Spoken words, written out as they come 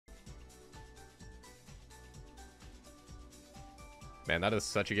Man, that is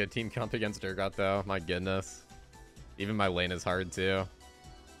such a good team comp against Urgot, though. My goodness. Even my lane is hard, too.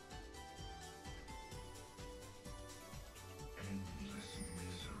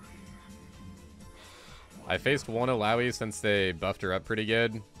 I faced one Illaoi since they buffed her up pretty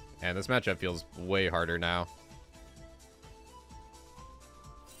good, and this matchup feels way harder now.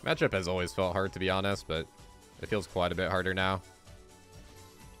 Matchup has always felt hard, to be honest, but it feels quite a bit harder now.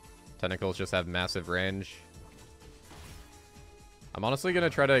 Tentacles just have massive range. I'm honestly going to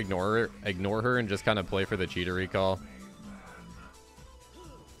try to ignore her and just kind of play for the cheater recall.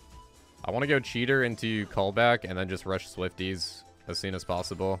 I want to go cheater into callback and then just rush Swifties as soon as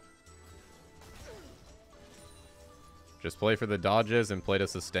possible. Just play for the dodges and play to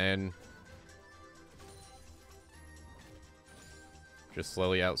sustain. Just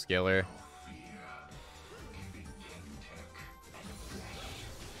slowly outscale her.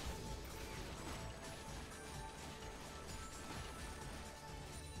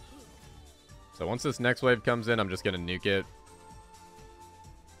 So once this next wave comes in, I'm just going to nuke it.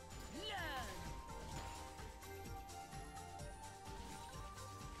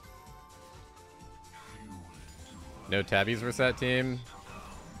 No tabbies versus that team.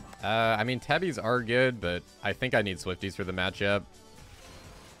 I mean, tabbies are good, but I think I need Swifties for the matchup.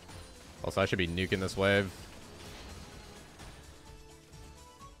 Also, I should be nuking this wave.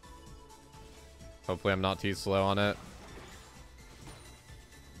 Hopefully I'm not too slow on it.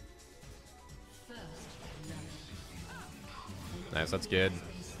 Nice, that's good.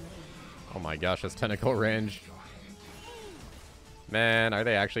 Oh my gosh, that's tentacle range. Man, are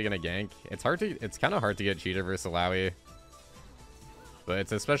they actually gonna gank? It's kind of hard to get cheater versus Illaoi. But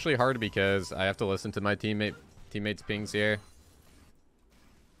it's especially hard because I have to listen to my teammates' pings here.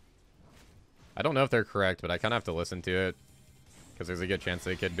 I don't know if they're correct, but I kind of have to listen to it. Because there's a good chance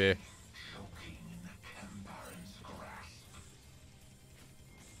they could be.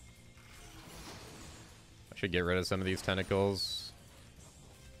 I should get rid of some of these tentacles.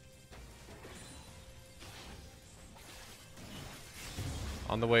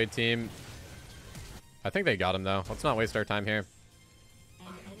 On the way, team. I think they got him, though. Let's not waste our time here.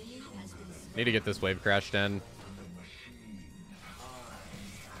 Need to get this wave crashed in.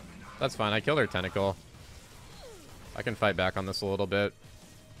 That's fine. I killed her tentacle. I can fight back on this a little bit.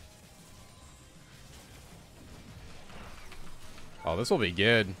 Oh, this will be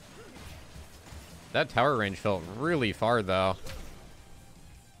good. That tower range felt really far, though.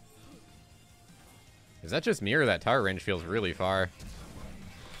 Is that just me, or that tower range feels really far?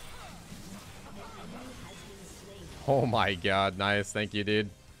 Oh my god, nice. Thank you, dude.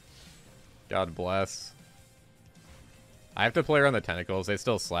 God bless. I have to play her on the tentacles. They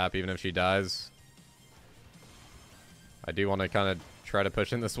still slap even if she dies. I do want to kind of try to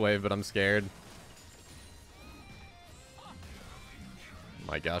push in this wave, but I'm scared.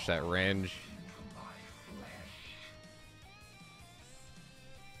 My gosh, that range.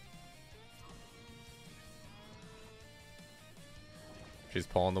 She's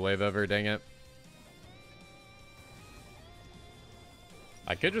pulling the wave over, dang it.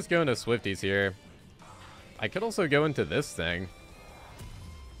 I could just go into Swifties here. I could also go into this thing.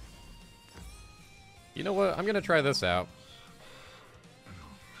 You know what? I'm going to try this out.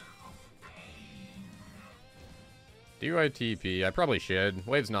 Do I TP? I probably should.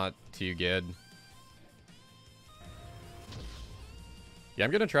 Wave's not too good. Yeah,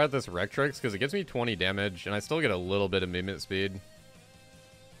 I'm going to try out this Rectrix because it gives me 20 damage and I still get a little bit of movement speed.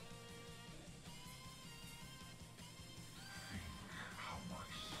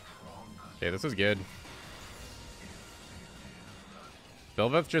 Okay, this is good.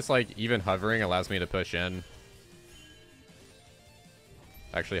 Bel'Veth just, like, even hovering allows me to push in.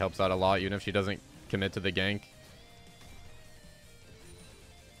 Actually helps out a lot, even if she doesn't commit to the gank.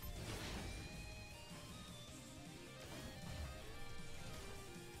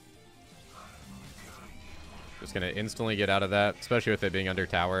 Just gonna instantly get out of that, especially with it being under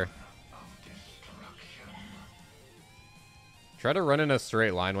tower. Try to run in a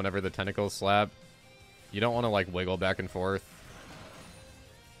straight line whenever the tentacles slap. You don't want to, like, wiggle back and forth.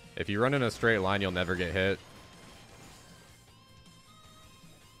 If you run in a straight line, you'll never get hit.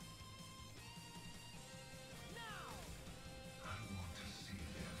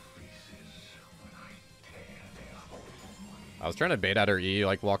 I was trying to bait out her E,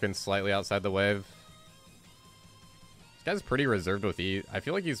 like walking slightly outside the wave. This guy's pretty reserved with E. I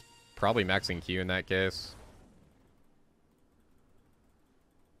feel like he's probably maxing Q in that case.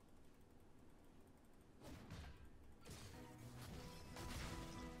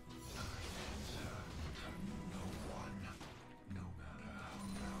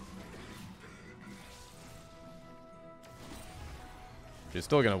 She's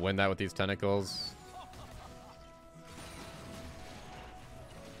still gonna win that with these tentacles.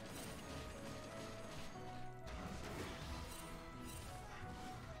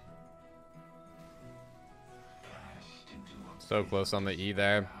 So close on the E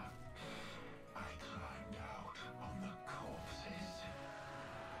there.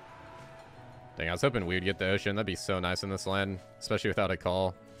 Dang, I was hoping we'd get the ocean. That'd be so nice in this lane, especially without a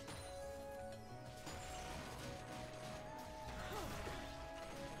call.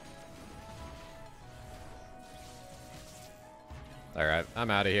 Alright, I'm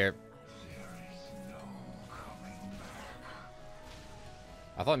out of here.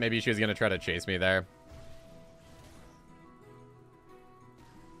 I thought maybe she was going to try to chase me there.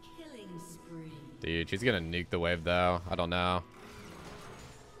 Dude, she's going to nuke the wave, though. I don't know.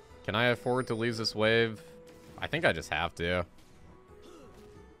 Can I afford to lose this wave? I think I just have to.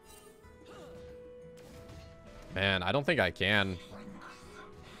 Man, I don't think I can.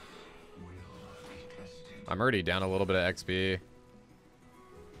 I'm already down a little bit of XP.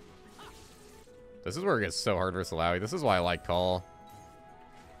 This is where it gets so hard versus Illaoi. This is why I like call.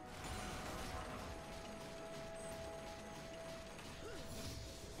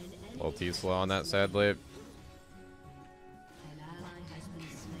 A little too slow on that, sadly.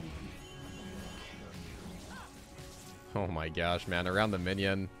 Oh my gosh, man. Around the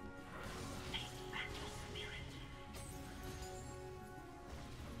minion.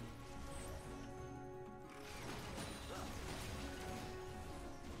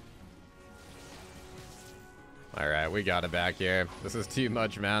 Alright, we got it back here. This is too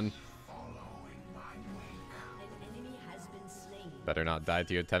much, man. Better not die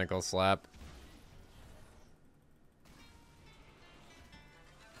to a tentacle slap.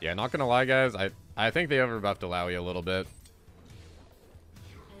 Yeah, not gonna lie, guys. I think they overbuffed Illaoi a little bit.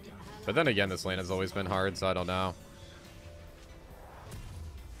 But then again, this lane has always been hard, so I don't know.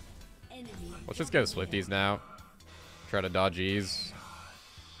 Let's just go Swifties now. Try to dodge E's.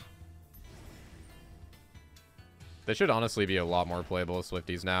 They should honestly be a lot more playable with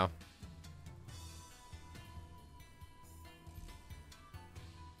Swifties now.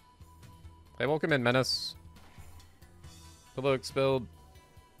 Hey, welcome in, Menace. Hello, Expelled.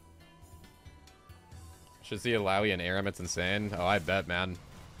 Should see Illaoi and Aram, it's insane. Oh, I bet, man.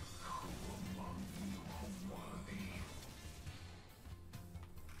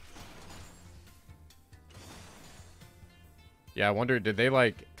 Yeah, I wonder, did they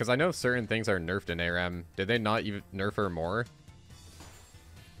like... Because I know certain things are nerfed in ARAM. Did they not even nerf her more?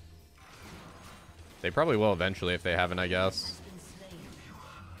 They probably will eventually if they haven't, I guess.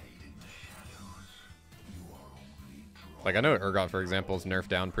 Like, I know Urgot, for example, is nerfed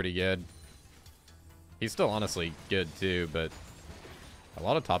down pretty good. He's still honestly good, too, but... A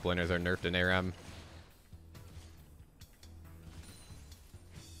lot of top laners are nerfed in ARAM.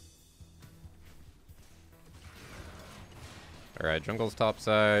 Alright, jungle's top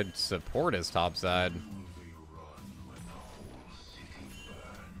side. Support is top side.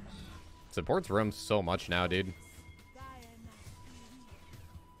 Support's roamed so much now, dude.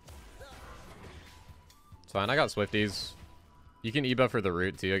 It's fine, I got Swifties. You can E-buff for the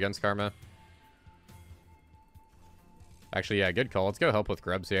root, too, against Karma. Actually, yeah, good call. Let's go help with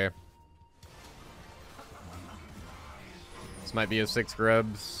Grubs here. This might be a 6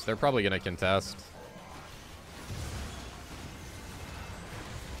 Grubs. They're probably going to contest.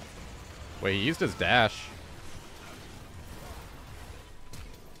 Wait, he used his dash.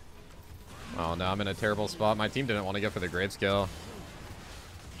 Oh no, I'm in a terrible spot. My team didn't want to go for the grave skill.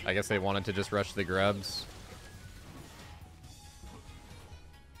 I guess they wanted to just rush the grubs.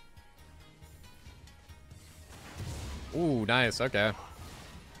 Ooh, nice. Okay.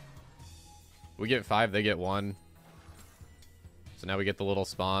 We get 5, they get 1. So now we get the little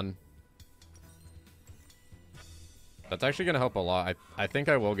spawn. That's actually going to help a lot. I think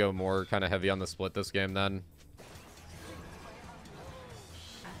I will go more kind of heavy on the split this game then.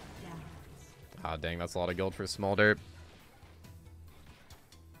 Ah, dang, that's a lot of gold for Smolder.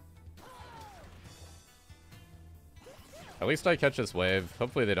 At least I catch this wave.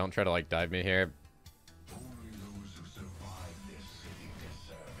 Hopefully they don't try to, like, dive me here.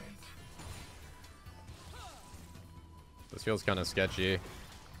 This feels kind of sketchy.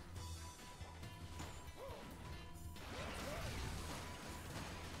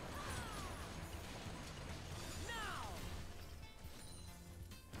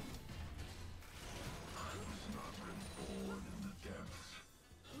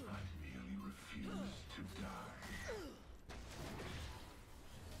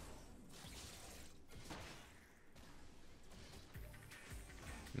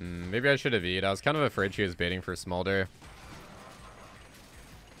 Maybe I should have eaten. I was kind of afraid she was baiting for Smolder.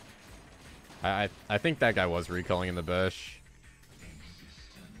 I think that guy was recalling in the bush.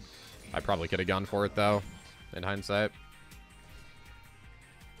 I probably could have gone for it, though, in hindsight.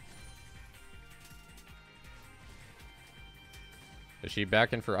 Is she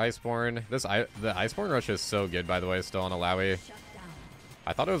back in for Iceborne? The Iceborne rush is so good, by the way, still on Illaoi.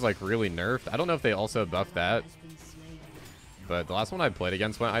 I thought it was, like, really nerfed. I don't know if they also buffed that. But the last one I played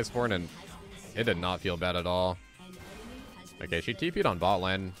against went Iceborne, and it did not feel bad at all. Okay, she TP'd on bot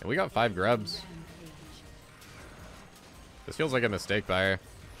lane, and we got 5 grubs. This feels like a mistake by her.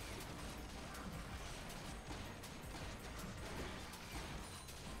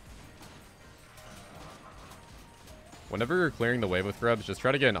 Whenever you're clearing the wave with grubs, just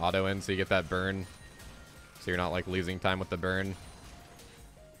try to get an auto in so you get that burn. So you're not, like, losing time with the burn.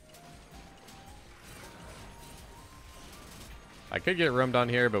 I could get roamed on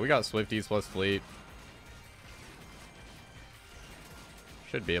here, but we got Swifties plus fleet.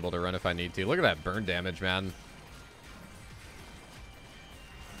 Should be able to run if I need to. Look at that burn damage, man.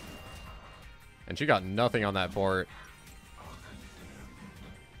 And she got nothing on that port.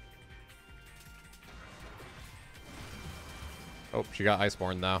 Oh, she got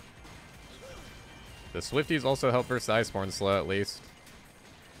Iceborne though. The Swifties also help versus Iceborne slow at least.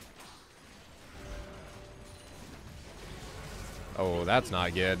 Oh, that's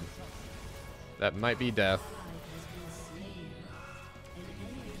not good. That might be death.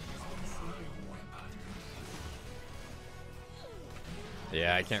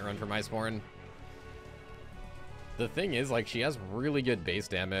 Yeah, I can't run from Iceborne. The thing is, like, she has really good base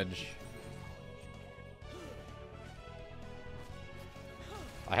damage.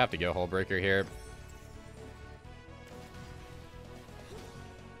 I have to go Hullbreaker here.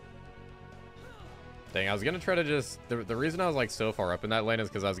 Dang, I was gonna try to just... The reason I was, like, so far up in that lane is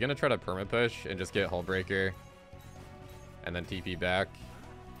because I was gonna try to perma-push and just get Hullbreaker. And then TP back.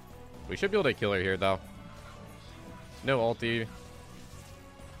 We should be able to kill her here, though. No ulti.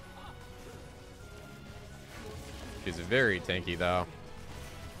 She's very tanky, though.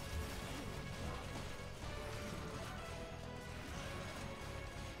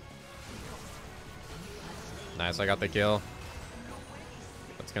 Nice, I got the kill.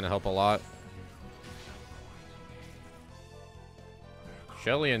 That's gonna help a lot.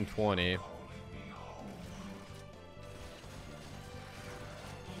 Shelly in 20.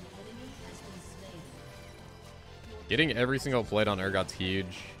 Getting every single plate on Urgot's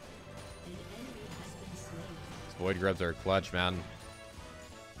huge. These Void Grubs are clutch, man.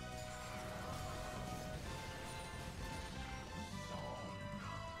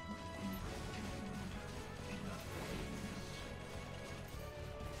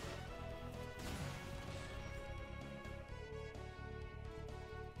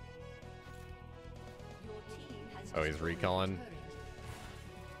 Oh, he's recalling.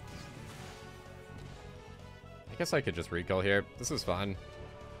 I guess I could just recall here. This is fun.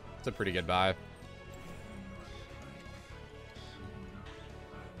 It's a pretty good buy.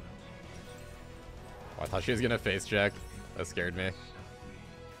 Oh, I thought she was gonna face check. That scared me.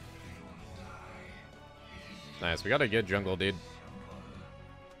 Nice, we got a good jungle, dude.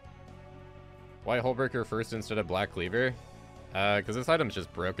 White Hullbreaker first instead of Black Cleaver. Because this item's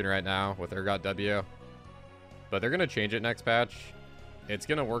just broken right now with Urgot W. But they're going to change it next patch. It's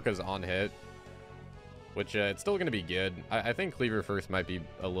going to work as on hit. Which, it's still going to be good. I think Cleaver first might be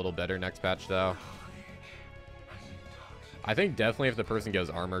a little better next patch, though. I think definitely if the person goes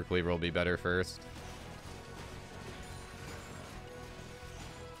armor, Cleaver will be better first.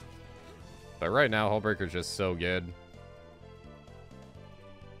 But right now, Hullbreaker's just so good.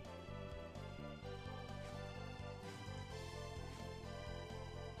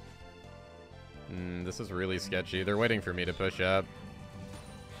 This is really sketchy. They're waiting for me to push up.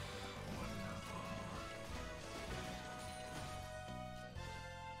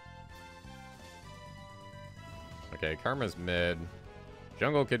 Okay, Karma's mid.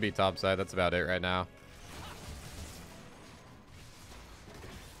 Jungle could be topside. That's about it right now.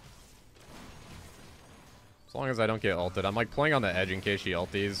 As long as I don't get ulted. I'm like playing on the edge in case she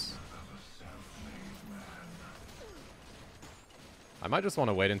ulties. I might just want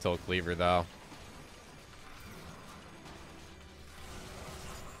to wait until Cleaver though.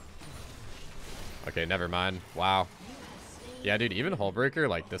 Okay, never mind. Wow. Yeah, dude, even Hullbreaker,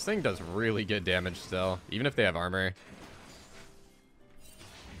 like, this thing does really good damage still, even if they have armor.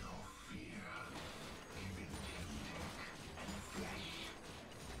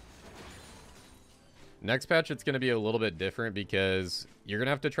 Next patch, it's going to be a little bit different because you're going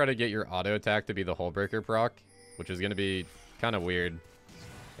to have to try to get your auto attack to be the Hullbreaker proc, which is going to be kind of weird.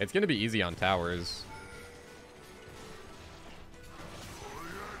 It's going to be easy on towers.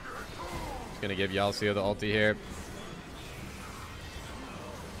 Gonna give Yalcio the ulti here.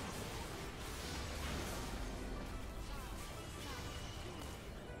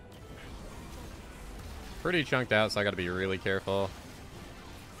 Pretty chunked out, so I gotta be really careful.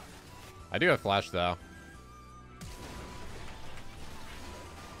 I do have flash, though.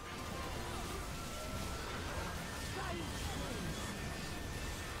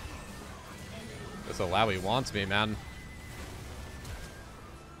 This Illaoi wants me, man.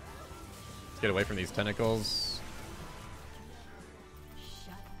 Let's get away from these tentacles.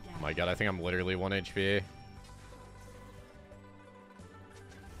 Oh my god, I think I'm literally 1 HP.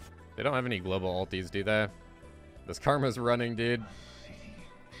 They don't have any global ultis, do they? This Karma's running, dude.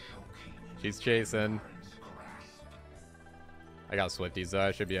 She's chasing. I got Swifties, though.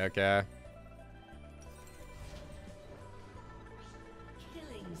 I should be okay.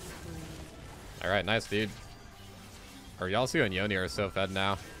 Alright, nice, dude. Our Yalcio and Yoni are so fed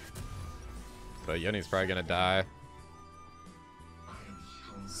now. But Yoni's probably gonna die.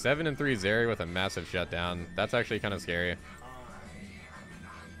 7 and 3 Zeri with a massive shutdown. That's actually kind of scary.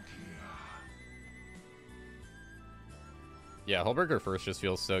 Yeah, Hullbreaker first just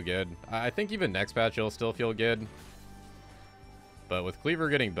feels so good. I think even next patch it'll still feel good. But with Cleaver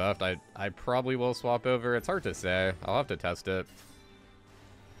getting buffed, I probably will swap over. It's hard to say. I'll have to test it.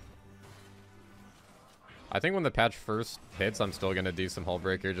 I think when the patch first hits, I'm still going to do some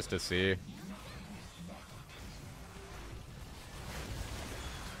Hullbreaker just to see.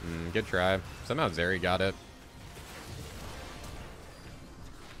 Good try. Somehow Zeri got it.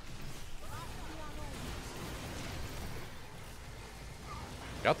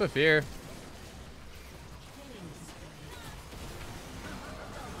 Got the fear.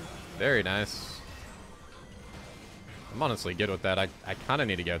 Very nice. I'm honestly good with that. I kind of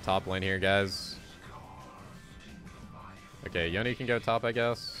need to go top lane here, guys. Okay, Yoni can go top, I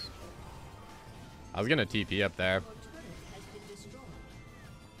guess. I was going to TP up there.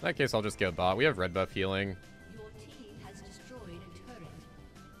 In that case, I'll just go bot. We have red buff healing.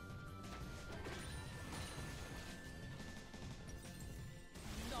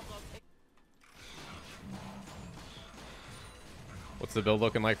 What's the build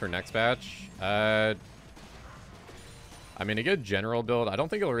looking like for next patch? I mean, a good general build. I don't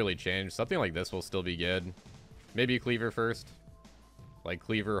think it'll really change. Something like this will still be good. Maybe Cleaver first. Like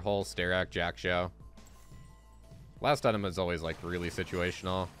Cleaver, Hull, Starak, Jack Show. Last item is always like really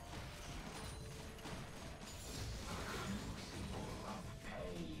situational.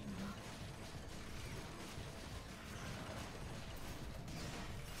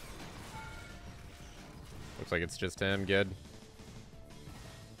 Looks like it's just him. Good.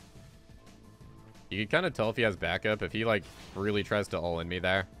 You can kind of tell if he has backup if he like really tries to all in me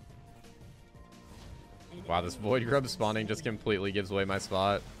there. Wow, this Void Grub spawning just completely gives away my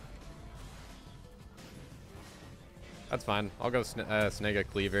spot. That's fine. I'll go snag a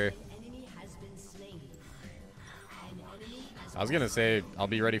Cleaver. I was going to say I'll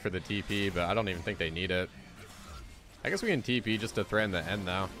be ready for the TP, but I don't even think they need it. I guess we can TP just to threaten the end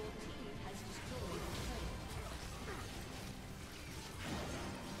now.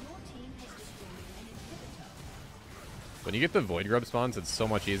 When you get the Void Grub spawns, it's so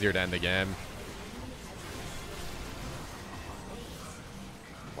much easier to end the game.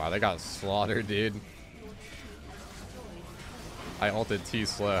 Wow, they got slaughtered, dude. I ulted too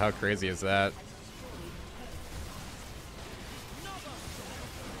slow. How crazy is that?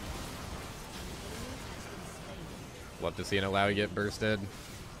 Love to see an Illaoi get bursted.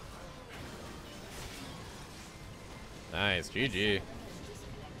 Nice, GG.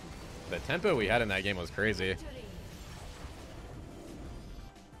 The tempo we had in that game was crazy.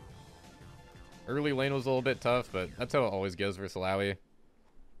 Early lane was a little bit tough, but that's how it always goes versus Illaoi.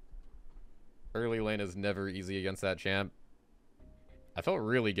 Early lane is never easy against that champ. I felt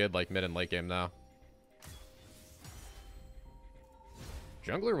really good like mid and late game now.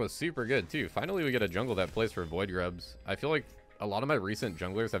 Jungler was super good too. Finally we get a jungle that plays for Void Grubs. I feel like a lot of my recent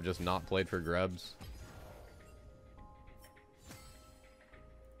junglers have just not played for Grubs.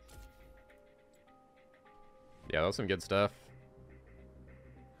 Yeah, that was some good stuff.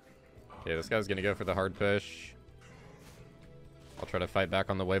 Okay, this guy's gonna go for the hard push. I'll try to fight back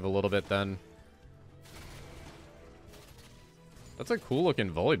on the wave a little bit then. That's a cool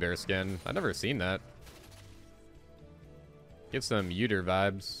looking Volibear skin. I've never seen that. Gives some Uter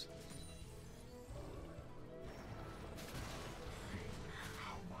vibes.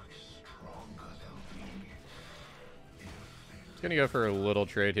 Just gonna go for a little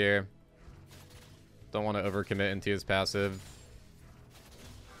trade here. Don't want to overcommit into his passive.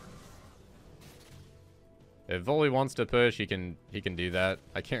 If Voli wants to push, he can do that.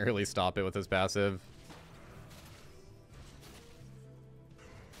 I can't really stop it with his passive.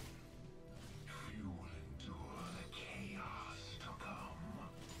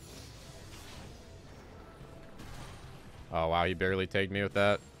 Oh wow, he barely tagged me with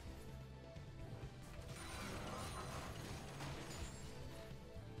that.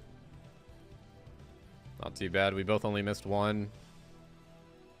 Not too bad. We both only missed one.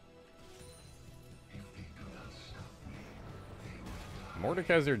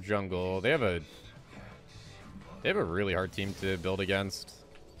 Mordekaiser jungle. They have a really hard team to build against.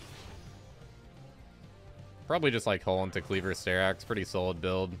 Probably just like Hull into Cleaver Sterax. Pretty solid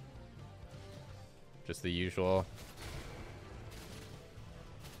build. Just the usual.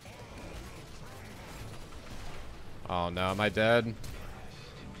 Oh no, am I dead?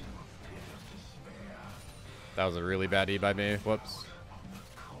 That was a really bad E by me. Whoops.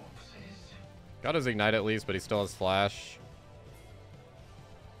 Got his Ignite at least, but he still has Flash.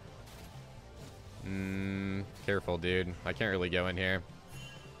 Careful, dude. I can't really go in here.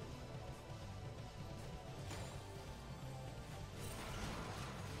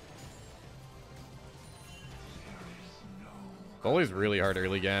 Voli's really hard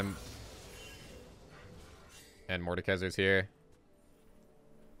early game. And Mordekaiser's here.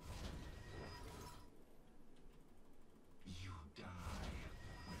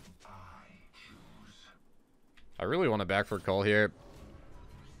 I really want to back for Cole here.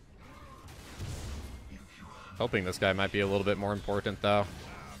 Hoping this guy might be a little bit more important, though.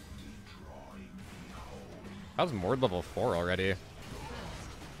 How's Mord level 4 already?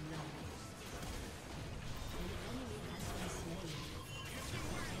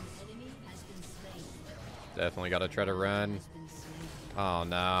 Definitely got to try to run. Oh,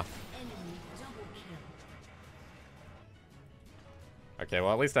 no. Okay,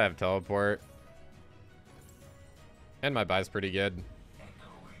 well, at least I have teleport. And my buy's pretty good.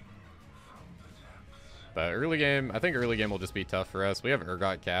 But early game, I think early game will just be tough for us. We have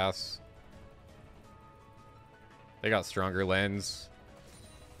Urgot Cass. They got stronger lanes.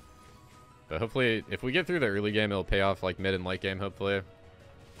 But hopefully, if we get through the early game, it'll pay off like mid and late game, hopefully.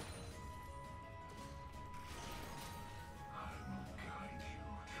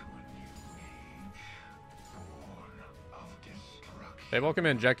 Hey, welcome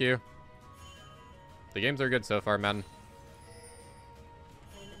in, Jeku. The games are good so far, man.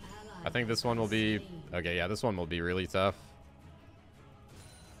 I think this one will be... Okay, yeah, this one will be really tough.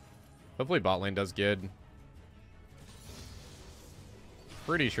 Hopefully bot lane does good.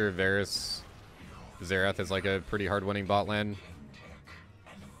 Pretty sure Varus Xerath is like a pretty hard winning bot lane.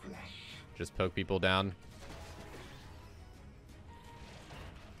 Just poke people down.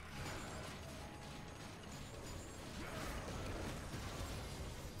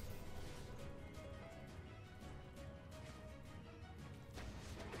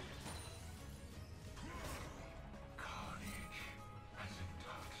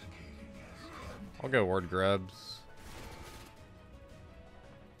 I'll go ward grubs.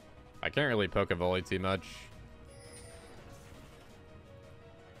 I can't really poke a Voli too much.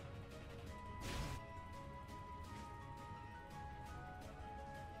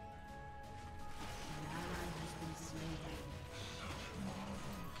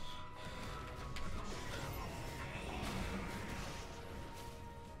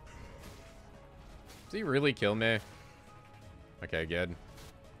 Does he really kill me? Okay, good.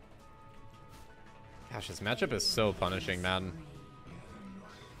 Gosh, this matchup is so punishing, man.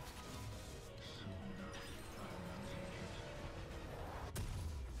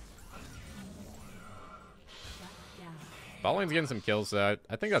 Bot lane's getting some kills, though.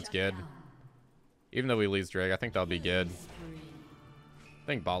 I think that's good. Even though we lose Drake, I think that'll be good. I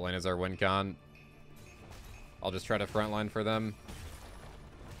think bot lane is our win con. I'll just try to frontline for them.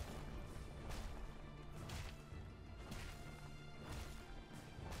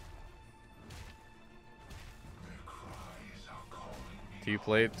 Two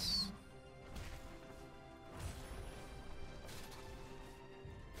plates.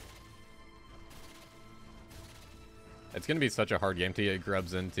 It's going to be such a hard game to get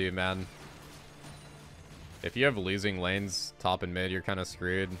grubs into, man. If you have losing lanes, top and mid, you're kind of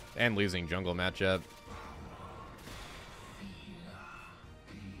screwed. And losing jungle matchup.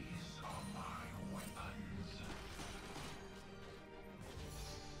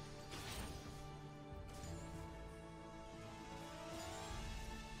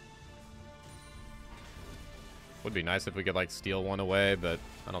 Would be nice if we could like steal one away, but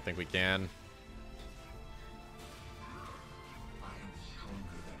I don't think we can.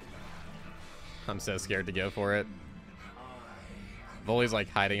 I'm so scared to go for it. Voli's like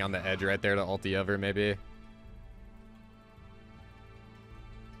hiding on the edge right there to ulti over, maybe.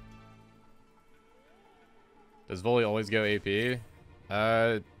 Does Voli always go AP?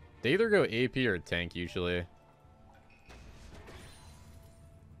 They either go AP or tank usually.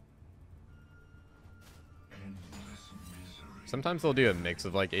 Sometimes they'll do a mix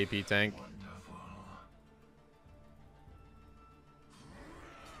of like AP tank.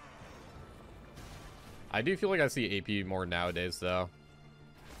 I do feel like I see AP more nowadays though.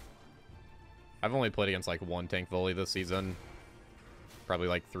 I've only played against like one tank Voli this season. Probably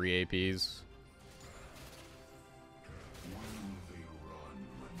like 3 APs.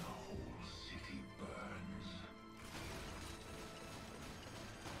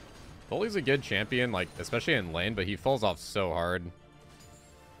 Voli's a good champion, like especially in lane, but he falls off so hard.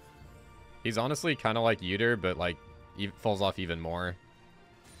 He's honestly kind of like Uter, but like he falls off even more. An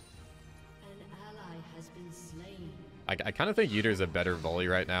ally has been slain. I kind of think Uter's a better Voli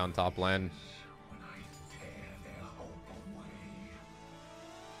right now in top lane.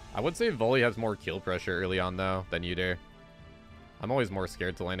 I would say Voli has more kill pressure early on though than Uter. I'm always more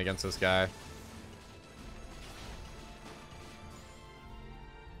scared to lane against this guy.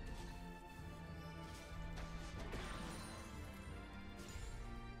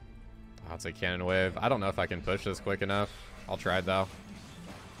 Oh, it's a cannon wave. I don't know if I can push this quick enough. I'll try it though.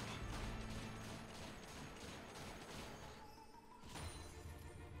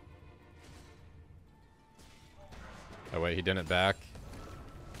 Oh wait, he didn't back.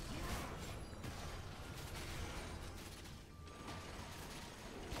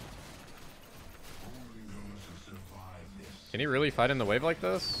 Can he really fight in the wave like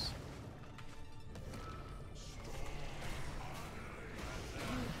this?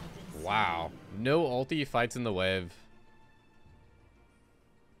 Wow. No ulti, fights in the wave.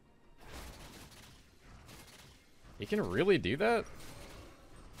 He can really do that?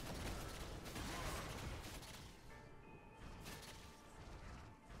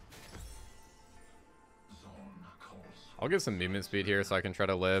 I'll get some movement speed here so I can try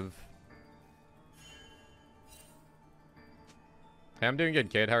to live. Hey, I'm doing good,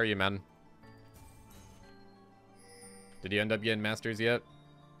 Kate. How are you, man? Did you end up getting masters yet?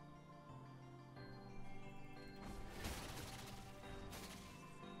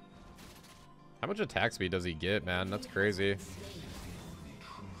 How much attack speed does he get, man? That's crazy.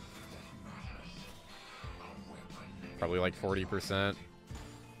 Probably like 40%.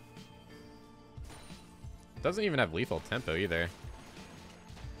 Doesn't even have lethal tempo either.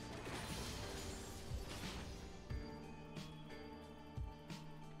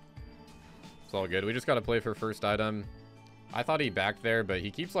 It's all good. We just gotta play for first item. I thought he backed there, but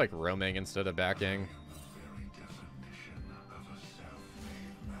he keeps like roaming instead of backing.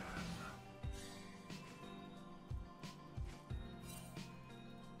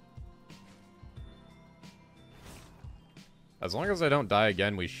 As long as I don't die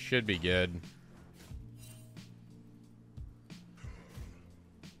again, we should be good.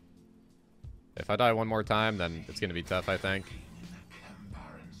 If I die one more time, then it's gonna be tough, I think.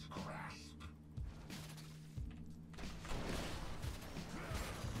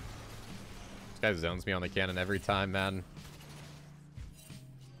 This guy zones me on the cannon every time, man.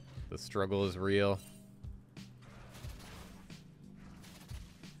 The struggle is real.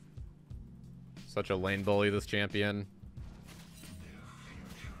 Such a lane bully, this champion.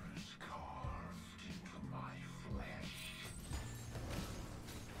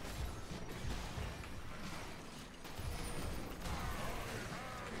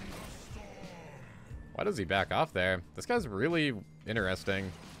 Why does he back off there? This guy's really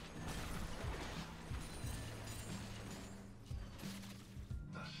interesting.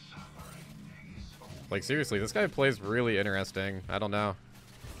 Like, seriously, this guy plays really interesting. I don't know.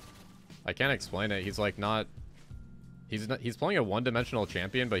 I can't explain it. He's like not... He's playing a one-dimensional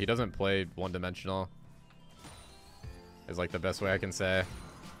champion, but he doesn't play one-dimensional. Is like the best way I can say.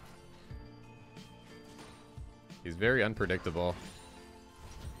 He's very unpredictable.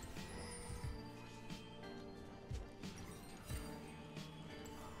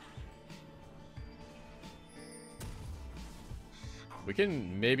 We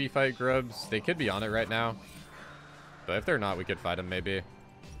can maybe fight grubs. They could be on it right now. But if they're not, we could fight them maybe.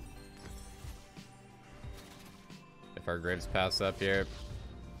 If our graves pass up here.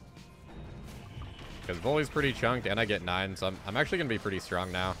 Because Voli's pretty chunked and I get 9, so I'm actually going to be pretty strong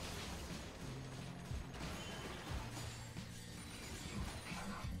now.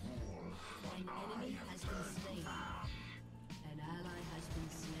 An enemy has been slain. An ally has been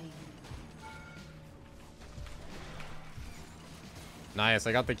slain. Nice,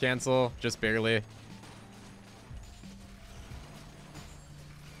 I got the cancel, just barely. An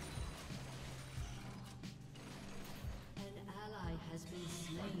ally has been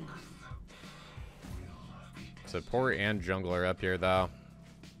slain. Support and jungler up here, though.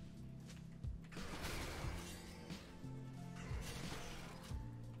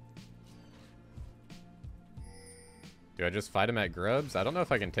 Do I just fight him at Grubs? I don't know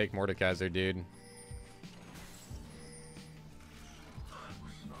if I can take Mordekaiser, dude.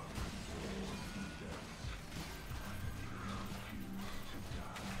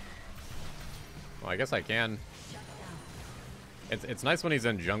 Well, I guess I can. It's nice when he's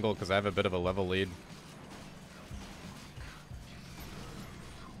in jungle because I have a bit of a level lead.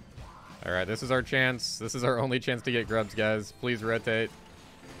 Alright, this is our chance. This is our only chance to get Grubs, guys. Please rotate.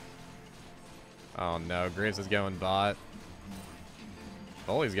 Oh no, Graves is going bot.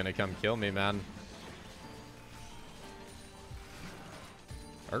 Voli's gonna come kill me, man.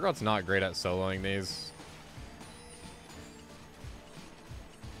 Urgot's not great at soloing these.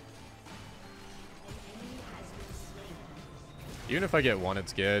 Even if I get one,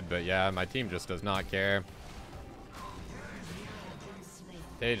 it's good, but yeah, my team just does not care.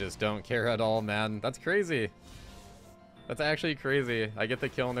 They just don't care at all, man. That's crazy. That's actually crazy. I get the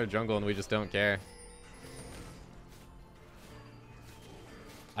kill in their jungle and we just don't care.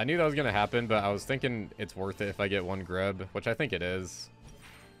 I knew that was gonna happen, but I was thinking it's worth it if I get one grub, which I think it is.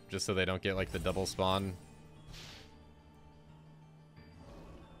 Just so they don't get like the double spawn.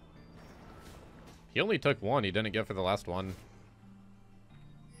 He only took one, he didn't go for the last one.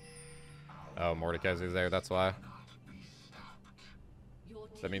 Oh, Mordekaiser's there, that's why.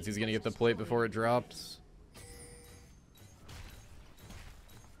 That means he's gonna get the plate before it drops.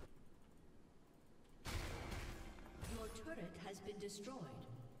 Your turret has been destroyed.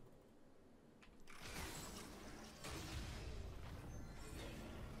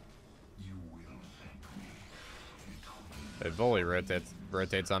 If Voli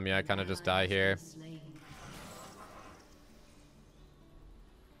rotates on me, I kind of just die here.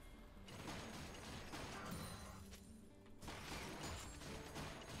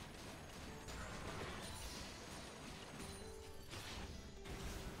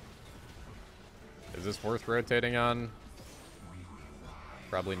 Is this worth rotating on?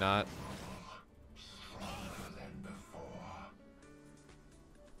 Probably not.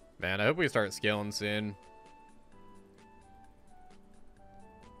 Man, I hope we start scaling soon.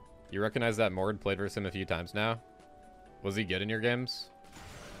 You recognize that Mord? Played versus him a few times now. Was he good in your games?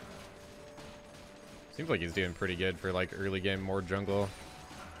 Seems like he's doing pretty good for like early game Mord jungle.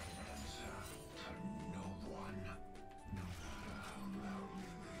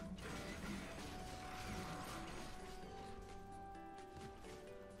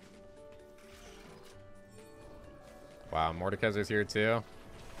 Wow, Mordekaiser's here too.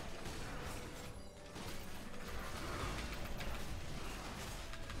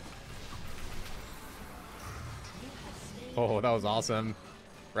 Oh, that was awesome.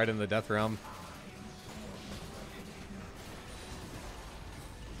 Right in the death realm.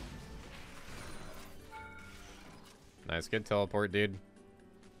 Nice, good teleport, dude.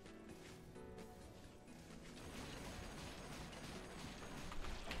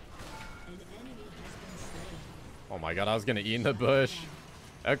 Oh my god, I was gonna eat in the bush.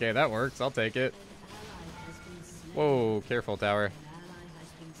 Okay, that works. I'll take it. Whoa, careful, tower.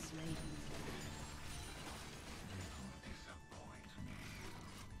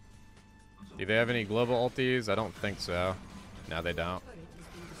 Do they have any global ultis? I don't think so. No, they don't.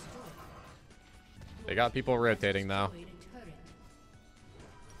 They got people rotating though.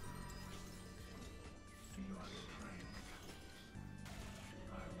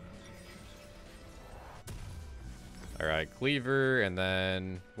 Alright, Cleaver, and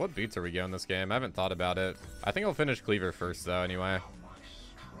then... What boots are we going this game? I haven't thought about it. I think I'll finish Cleaver first though, anyway.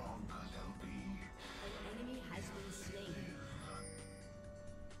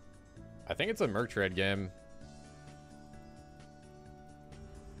 I think it's a Merc trade game.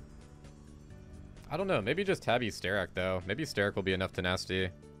 I don't know. Maybe just Tabby Sterak, though. Maybe Sterak will be enough tenacity.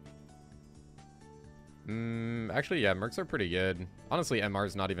 Actually, yeah, Mercs are pretty good. Honestly,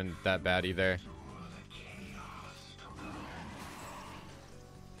 MR's not even that bad either.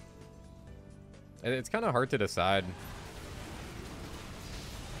 It's kind of hard to decide.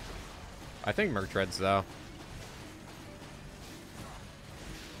 I think Merc treads, though.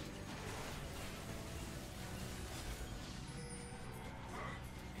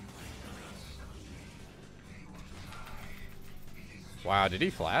 Wow, did he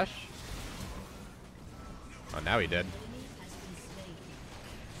flash? Oh, now he did.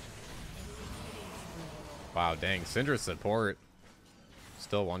 Wow, dang. Syndra's support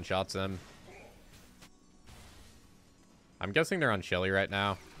still one-shots him. I'm guessing they're on Shelly right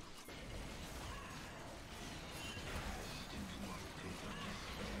now.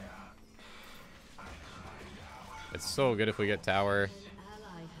 It's so good if we get tower. An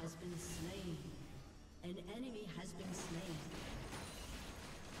ally has been slain. An enemy has been slain.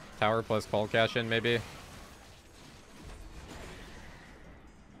 Tower plus call cash in, maybe.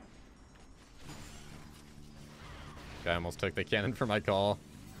 I almost took the cannon for my call.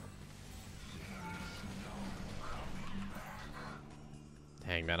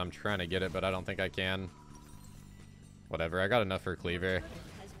 Dang, man, I'm trying to get it, but I don't think I can. Whatever, I got enough for cleaver. Turret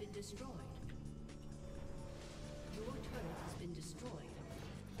has been destroyed. Your turret has been destroyed.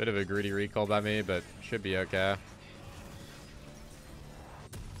 Bit of a greedy recall by me, but should be okay.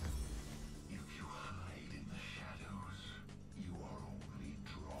 If you hide in the shadows, you are only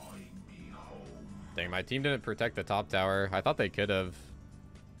drawing me home. Dang, my team didn't protect the top tower. I thought they could have.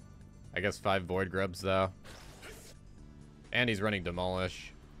 I guess 5 void grubs, though. And he's running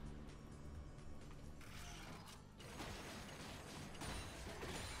demolish.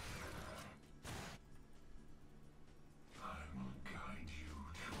 I will guide you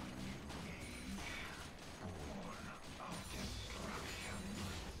to a new age, born of destruction.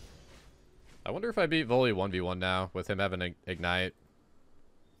 I wonder if I beat Voli 1v1 now with him having an ignite.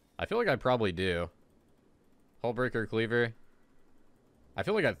 I feel like I probably do. Hullbreaker cleaver. I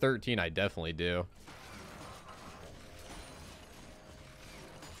feel like at 13 I definitely do.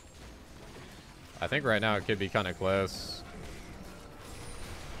 I think right now it could be kind of close.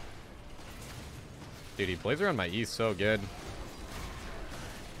 Dude, he plays around my E so good.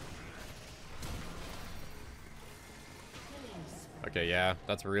 Okay, yeah,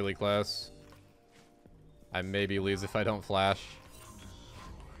 that's really close. I maybe lose if I don't flash.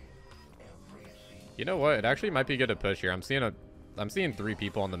 You know what? It actually might be good to push here. I'm seeing 3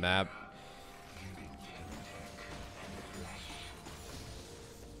 people on the map.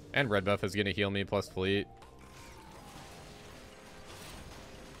 And red buff is gonna heal me plus fleet.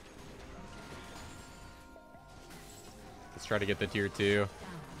 Let's try to get the tier 2.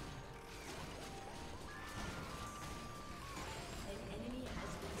 An enemy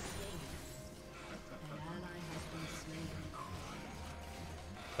has been slain. An ally has been slain.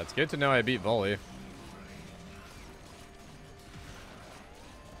 That's good to know I beat Voli.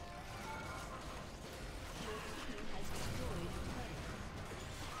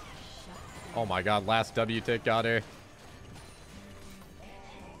 Oh my god, last W tick got her.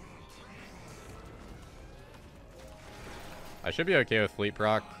 I should be okay with fleet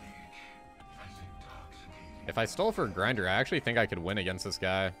proc. If I stole for grinder, I actually think I could win against this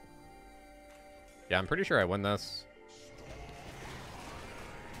guy. Yeah, I'm pretty sure I win this.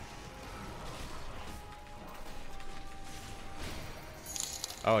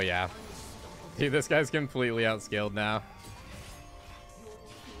 Oh yeah. Dude, this guy's completely outscaled now.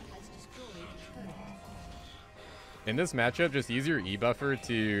 In this matchup, just use your E buffer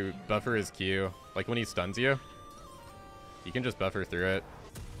to buffer his Q. Like when he stuns you, you can just buffer through it.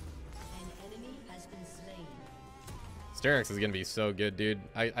 An enemy has been slain. Sterex is going to be so good, dude.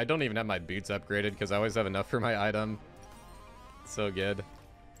 I don't even have my boots upgraded because I always have enough for my item. So good.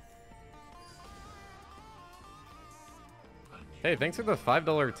 Hey, thanks for the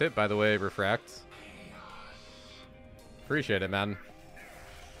 $5 tip, by the way, Refract. Appreciate it, man.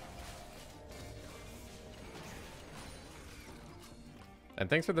 And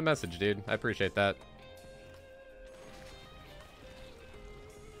thanks for the message, dude. I appreciate that.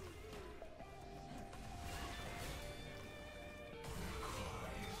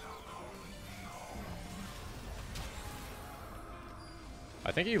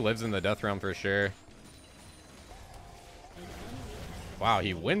 I think he lives in the Death Realm for sure. Wow,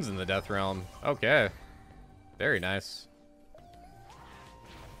 he wins in the Death Realm. Okay. Very nice.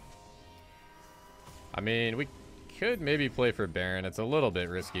 I mean, we could maybe play for Baron. It's a little bit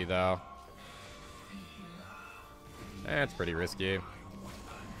risky, though. It's pretty risky.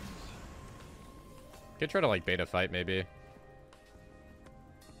 Could try to, like, beta fight, maybe.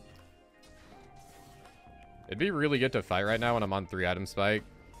 It'd be really good to fight right now when I'm on 3-item spike.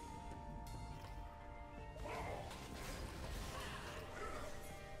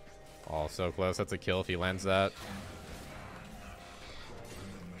 Oh, so close. That's a kill if he lands that.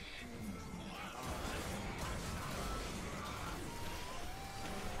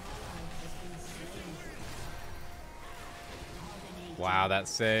 Wow, that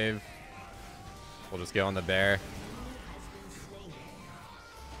save. We'll just go on the bear.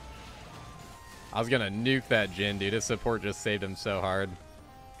 I was gonna nuke that Jhin, dude. His support just saved him so hard.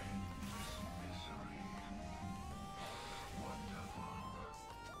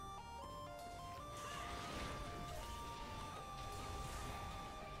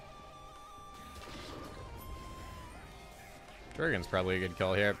 Dragon's probably a good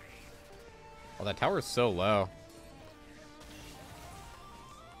call here. Oh, that tower's so low.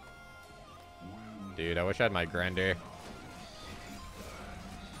 Dude, I wish I had my grinder. Your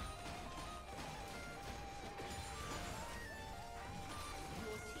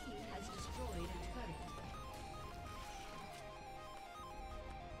team has destroyed a turret.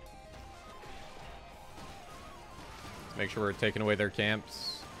 Let's make sure we're taking away their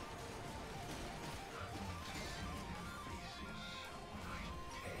camps.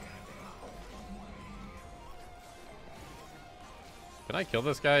 Can I kill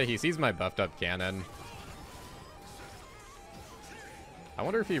this guy? He sees my buffed up cannon. I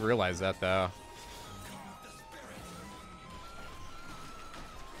wonder if he realized that though.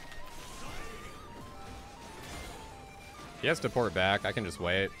 He has to port back. I can just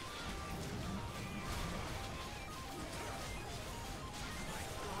wait.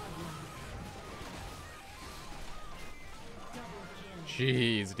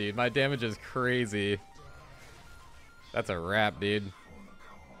 Jeez, dude. My damage is crazy. That's a wrap, dude.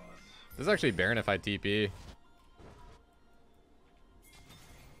 This is actually Baron if I TP.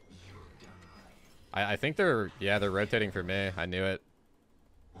 I think they're rotating for me. I knew it.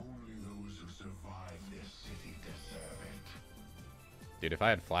 Only those who survive this city deserve it. Dude, if I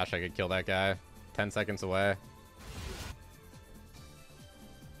had flash, I could kill that guy. 10 seconds away.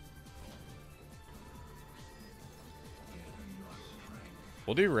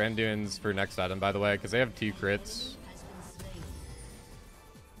 We'll do Randuin's for next item, by the way, because they have 2 crits.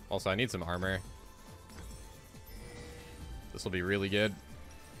 Also, I need some armor. This will be really good.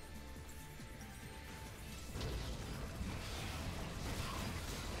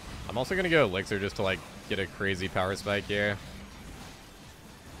 I'm also going to go Elixir just to, like, get a crazy power spike here.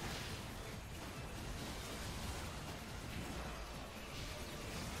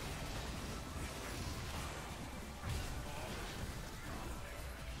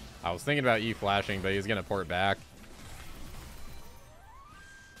 I was thinking about E flashing, but he's going to port back.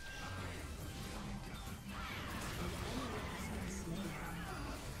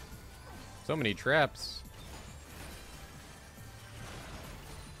 So many traps.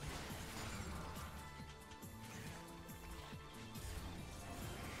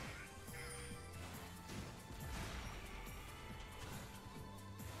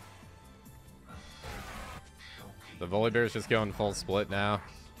 The Voli Bear's just going full split now.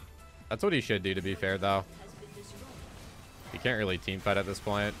 That's what he should do, to be fair, though. He can't really team fight at this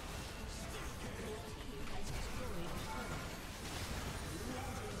point.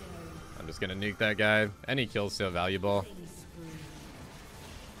 I'm just gonna nuke that guy. Any kill's so valuable.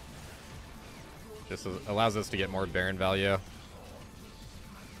 Just allows us to get more Baron value.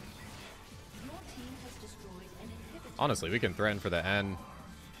 Honestly, we can threaten for the N.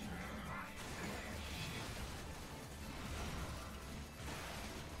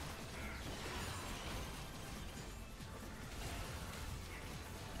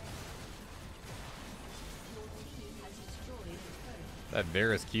 That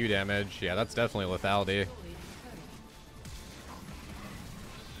Varus Q damage, yeah, that's definitely lethality.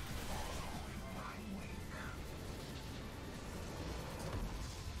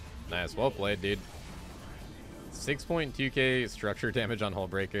 Nice, well played, dude. 6.2k structure damage on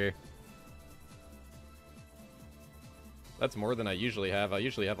Hullbreaker. That's more than I usually have. I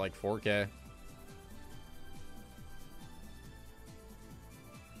usually have like 4k.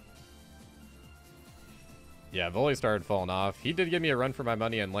 Yeah, Voli started falling off. He did give me a run for my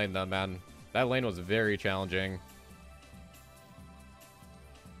money in lane though, man. That lane was very challenging.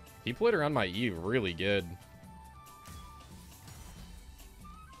 He played around my E really good.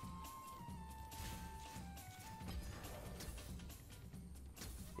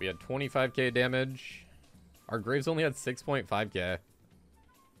 We had 25k damage. Our Graves only had 6.5k.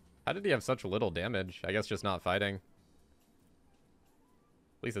 How did he have such little damage? I guess just not fighting. At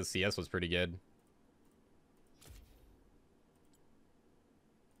least his CS was pretty good.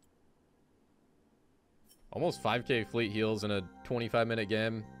 Almost 5k fleet heals in a 25-minute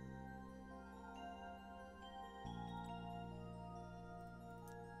game.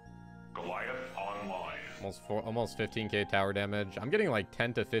 Goliath online. Almost 15k tower damage. I'm getting like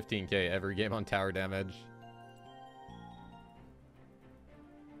 10 to 15k every game on tower damage.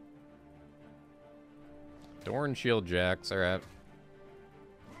 Dorn shield jacks, alright.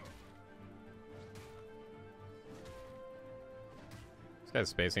 This guy's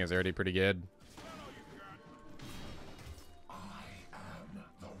spacing is already pretty good.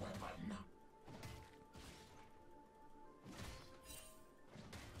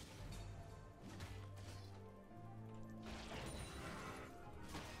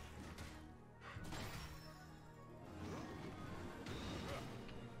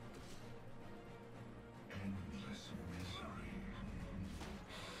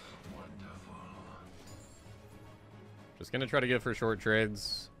 Just gonna try to get for short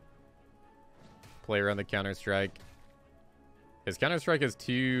trades. Play around the counter strike. His counter strike is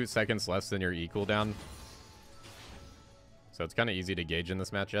 2 seconds less than your E cooldown. So it's kind of easy to gauge in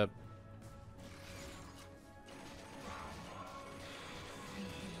this matchup.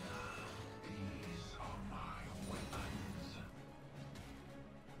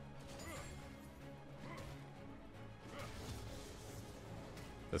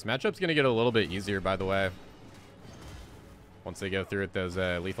 This matchup's going to get a little bit easier, by the way, once they go through with those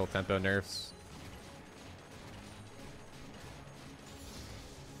lethal tempo nerfs.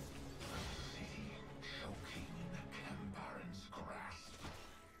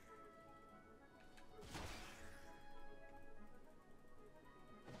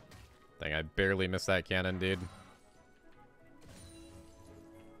 Dang, I barely missed that cannon, dude.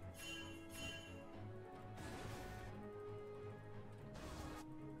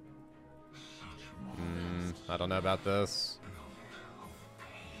 I don't know about this.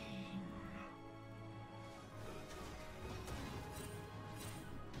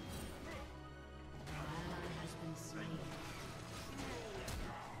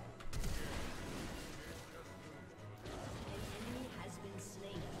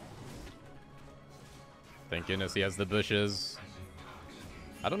 Thank goodness he has the bushes.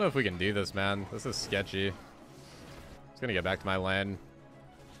 I don't know if we can do this, man. This is sketchy. Just gonna get back to my lane.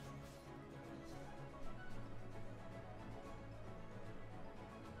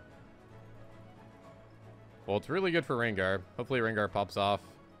 Well, it's really good for Rengar. Hopefully Rengar pops off.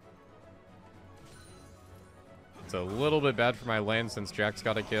 It's a little bit bad for my lane since Jack's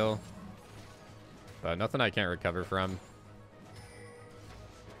got a kill. But nothing I can't recover from.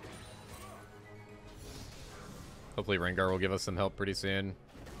 Hopefully Rengar will give us some help pretty soon.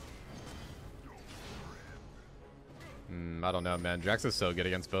 I don't know, man. Jax is so good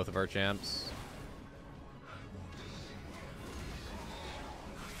against both of our champs.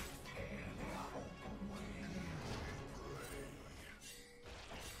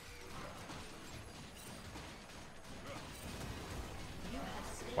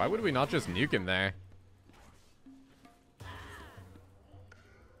 Why would we not just nuke him there?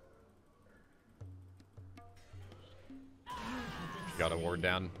 Got a ward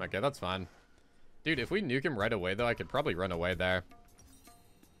down. Okay, that's fine. Dude, if we nuke him right away, though, I could probably run away there.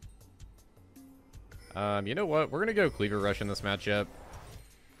 You know what? We're going to go Cleaver Rush in this matchup.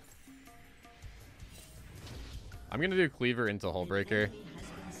 I'm going to do Cleaver into Hullbreaker.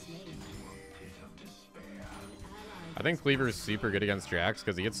 I think Cleaver is super good against Jax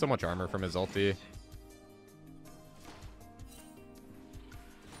because he gets so much armor from his ulti.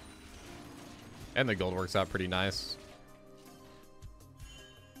 And the gold works out pretty nice.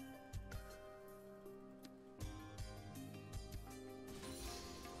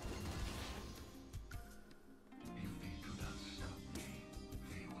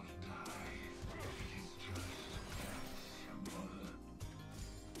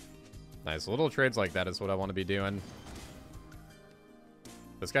 Nice. Little trades like that is what I want to be doing.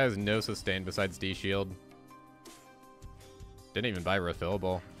 This guy has no sustain besides D-Shield. Didn't even buy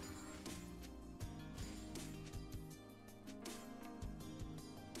refillable.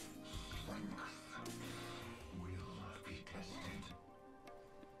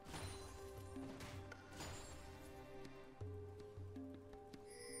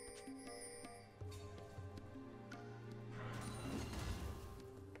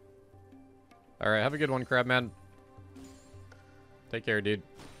 Alright, have a good one, Crabman. Take care, dude.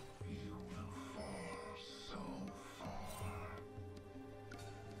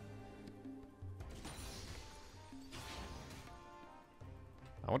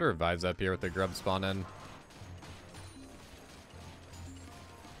 I wonder if Vi's up here with the grub spawn in.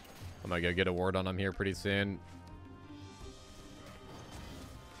 I'm gonna go get a ward on him here pretty soon.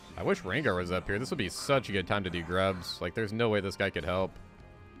 I wish Rengar was up here. This would be such a good time to do grubs. Like, there's no way this guy could help.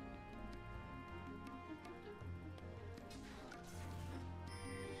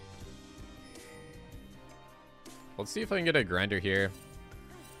 Let's see if I can get a grinder here.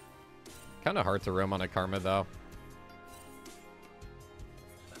 Kind of hard to roam on a Karma, though.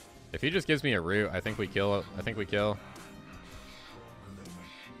 If he just gives me a root, I think we kill. I think we kill.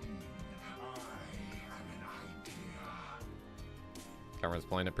 Karma's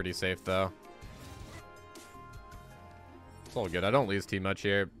playing it pretty safe, though. It's all good. I don't lose too much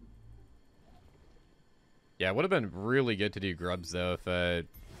here. Yeah, it would have been really good to do grubs, though, if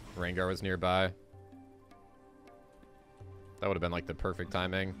Rengar was nearby. That would have been like the perfect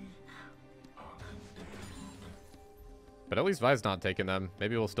timing. But at least Vi's not taking them.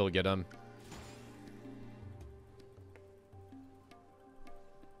 Maybe we'll still get him.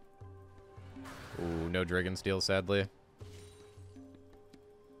 Ooh, no Dragon Steel, sadly.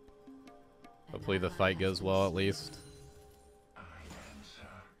 Hopefully the fight goes well at least. I answer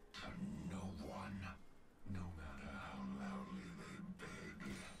to no one, no matter how loudly they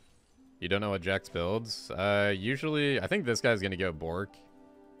beg. You don't know what Jax builds? Usually, I think this guy's gonna go Bork.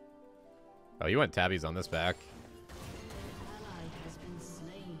 Oh, he went Tabbies on this back. Ally has been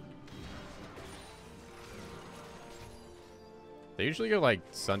slain. They usually go like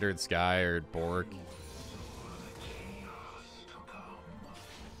Sundered Sky or Bork.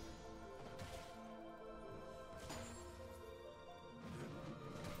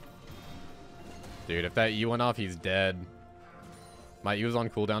 Dude, if that E went off, he's dead. My E was on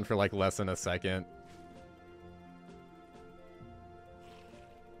cooldown for like less than a second.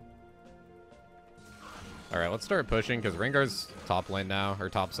 Alright, let's start pushing because Rengar's top lane now, or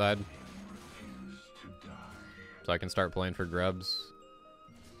top side. So I can start playing for grubs.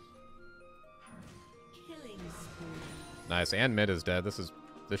 Killing spree. Nice, and mid is dead. This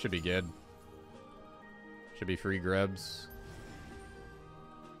should be good. Should be free grubs.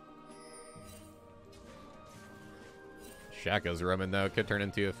 Shaco's roaming though, could turn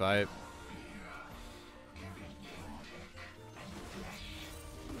into a fight.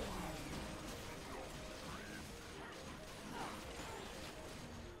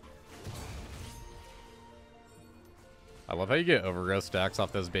 I love how you get overgrowth stacks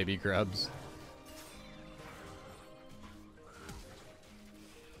off those baby grubs.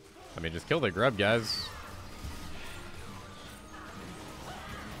 I mean, just kill the grub, guys.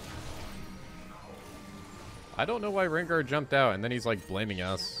 I don't know why Rengar jumped out and then he's like blaming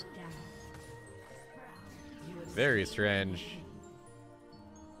us. Very strange.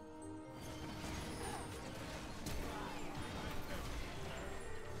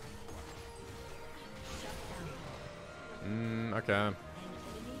 Okay.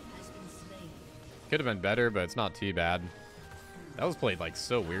 Could have been better, but it's not too bad. That was played like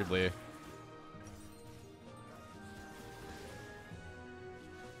so weirdly.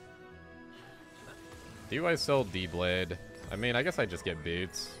 Do I sell D-Blade? I mean, I guess I just get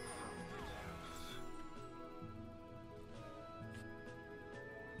boots.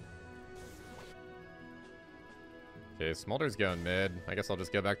 Okay, Smolder's going mid. I guess I'll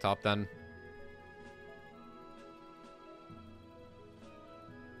just go back top then.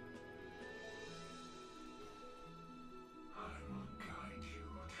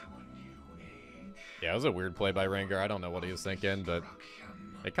 Yeah, it was a weird play by Rengar. I don't know what he was thinking, but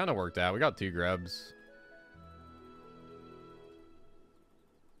it kind of worked out. We got 2 grubs.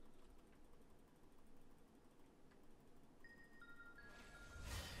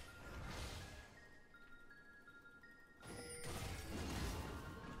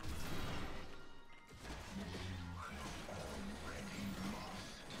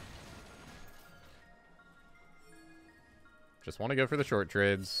 Just want to go for the short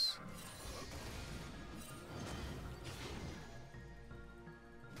trades.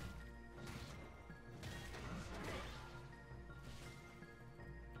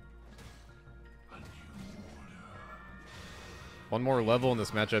 One more level and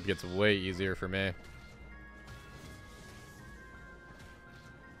this matchup gets way easier for me.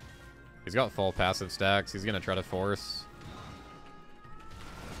 He's got full passive stacks. He's going to try to force.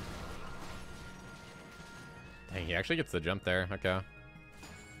 Dang, he actually gets the jump there. Okay.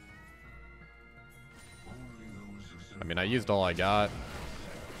 I mean, I used all I got.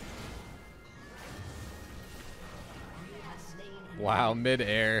 Wow,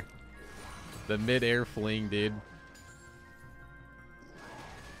 mid-air. The mid-air fling, dude.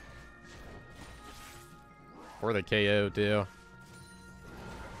 For the KO, too.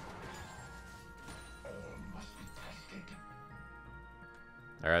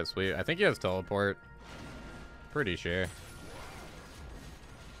 Alright, sweet. I think he has teleport. Pretty sure.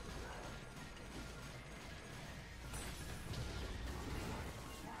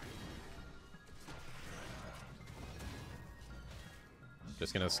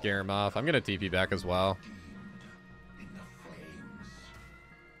 Just gonna scare him off. I'm gonna TP back as well.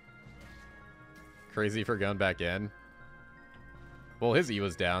 Crazy for going back in. Well, his E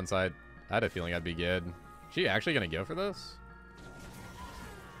was down, so I had a feeling I'd be good. Is she actually gonna go for this?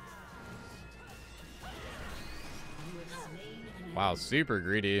 Wow, super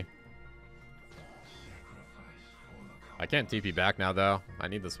greedy. I can't TP back now, though. I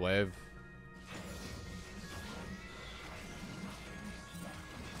need this wave.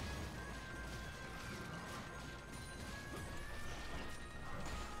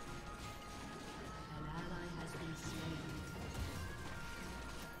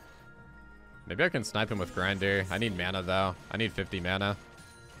 Maybe I can snipe him with Grinder. I need mana, though. I need 50 mana.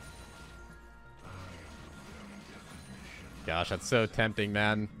 Gosh, that's so tempting,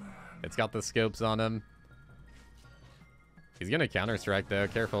 man. It's got the scopes on him. He's gonna counter-strike, though.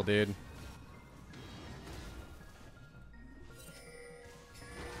 Careful, dude.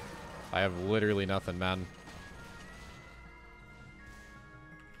 I have literally nothing, man.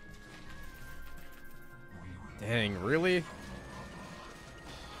 Dang, really?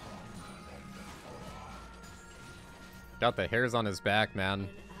 Got the hairs on his back, man. An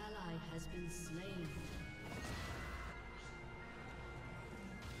ally has been slain.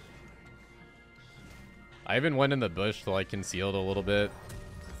 I even went in the bush to like conceal it a little bit.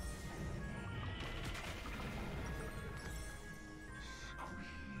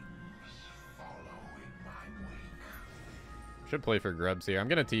 Should play for grubs here. I'm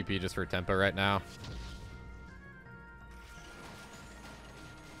gonna TP just for tempo right now.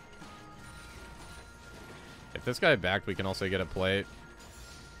 If this guy backed, we can also get a plate.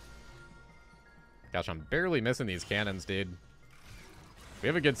 Gosh, I'm barely missing these cannons, dude. We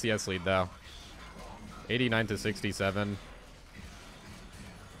have a good CS lead, though. 89 to 67.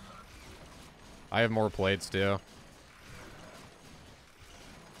 I have more plates, too.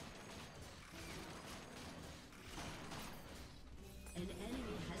 An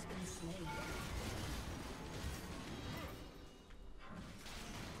enemy has been slain.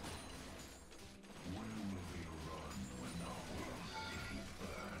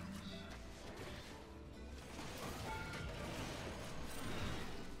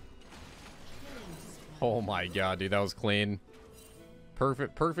 Oh my god, dude, that was clean.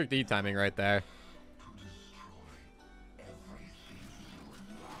 Perfect E timing right there.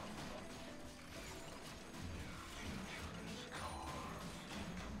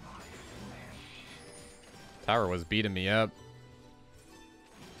 Tower was beating me up.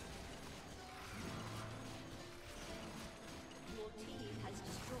 Your team has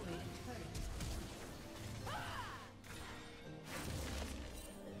destroyed a turret.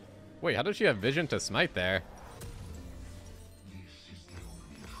 Wait, how does she have vision to smite there? This is the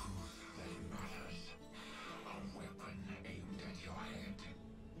only truth that matters. A weapon aimed at your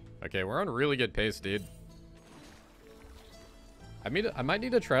head. Okay, we're on really good pace, dude. I might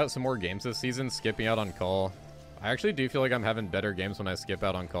need to try out some more games this season, skipping out on call. I actually do feel like I'm having better games when I skip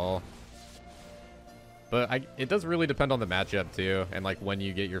out on call. But it does really depend on the matchup, too, and, like, when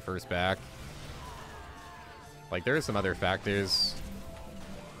you get your first back. Like, there are some other factors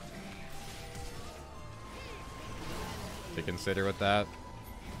to consider with that.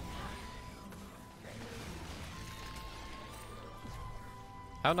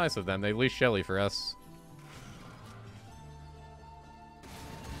 How nice of them. They leashed Shelly for us.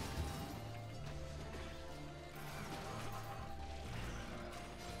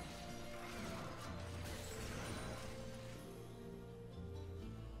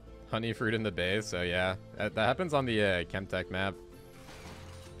 Honey fruit in the base, so yeah. That happens on the Chemtech map.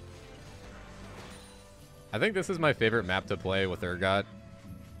 I think this is my favorite map to play with Urgot.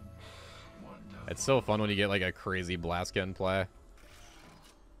 It's so fun when you get like a crazy Blaska in play.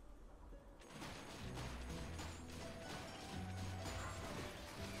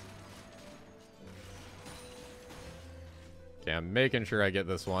 Okay, I'm making sure I get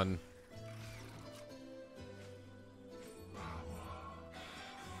this one.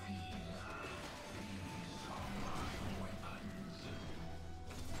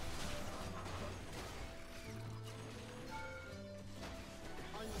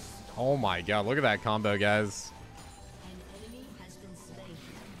 Oh my god, look at that combo, guys. An enemy has been slain.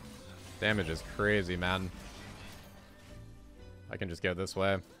 Damage is crazy, man. I can just go this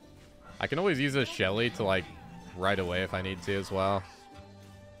way. I can always use a Shelly to, like, right away if I need to as well.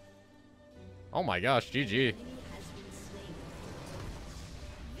 Oh my gosh, GG. Enemy has been slain.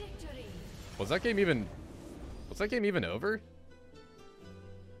 Victory. Was that game even over?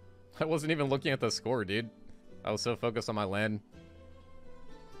 I wasn't even looking at the score, dude. I was so focused on my lane.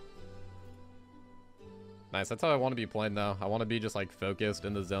 Nice, that's how I want to be playing, though. I want to be just, like, focused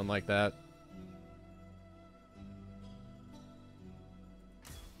in the zone like that.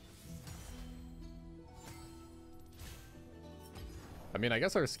 I mean, I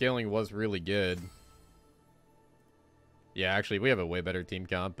guess our scaling was really good. Yeah, actually, we have a way better team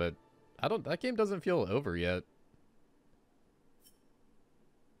comp, but that game doesn't feel over yet.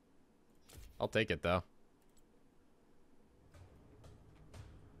 I'll take it, though.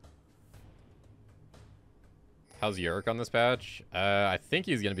 How's Urgot on this patch? I think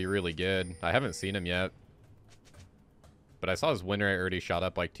he's going to be really good. I haven't seen him yet. But I saw his win rate already shot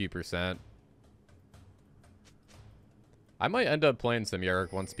up like 2%. I might end up playing some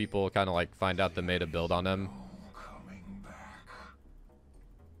Urgot once people kind of like find out the meta build on him.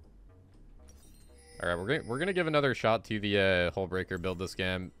 Alright, we're gonna give another shot to the Hullbreaker build this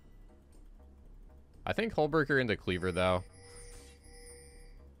game. I think Hullbreaker into Cleaver, though.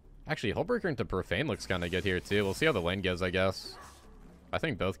 Actually, Hullbreaker into Profane looks kind of good here, too. We'll see how the lane goes, I guess. I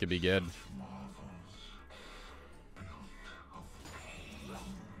think both could be good.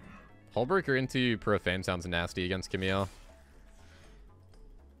 Hullbreaker into Profane sounds nasty against Camille.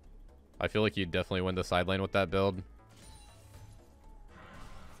 I feel like you'd definitely win the side lane with that build.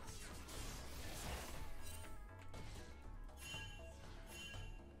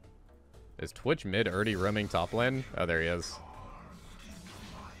 Is Twitch mid already roaming top lane? Oh, there he is.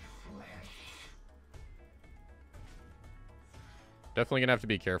 Definitely gonna have to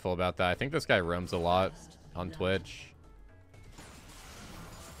be careful about that. I think this guy roams a lot on Twitch.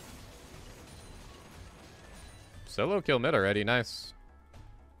 Solo kill mid already, nice.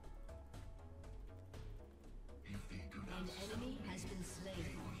 An enemy has been slain.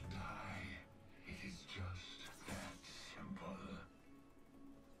 It is just that simple.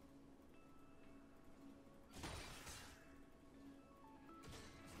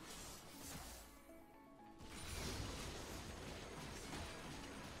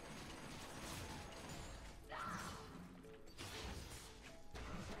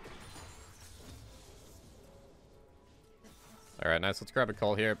 Alright, nice. Let's grab a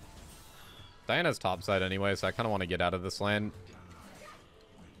call here. Diana's topside anyway, so I kind of want to get out of this lane.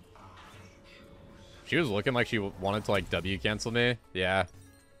 She was looking like she wanted to, like, W cancel me. Yeah.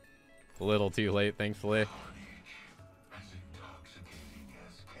 A little too late, thankfully. As intoxicating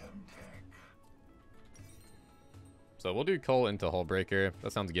as Chemtech. So we'll do Cole into Hullbreaker.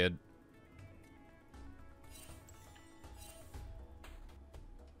 That sounds good.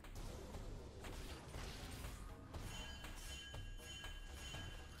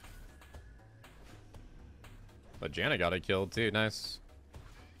 But Janna got it killed too, nice.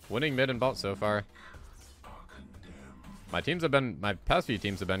 Winning mid and bot so far. My past few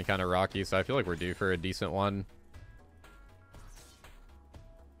teams have been kind of rocky, so I feel like we're due for a decent one.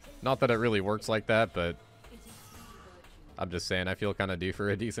 Not that it really works like that, but I'm just saying I feel kind of due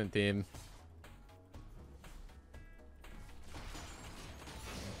for a decent team.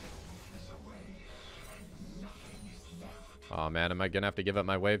 Oh man, am I gonna have to give up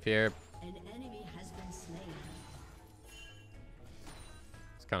my wave here? An enemy has been slain.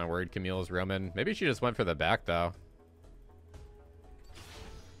 Kind of worried Camille's roaming. Maybe she just went for the back, though.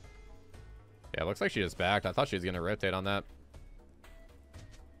 Yeah, looks like she just backed. I thought she was going to rotate on that.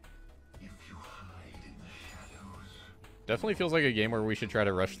 If you hide in the shadows, Definitely feels like a game where we should try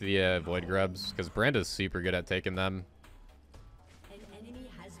to rush the Void Grubs, because Branda's super good at taking them. An enemy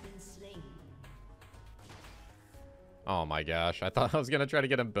has been slain. Oh my gosh. I thought I was going to try to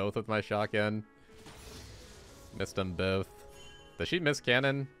get them both with my shotgun. Missed them both. Does she miss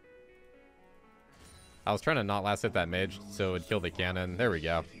cannon? I was trying to not last hit that mage so it would kill the cannon. There we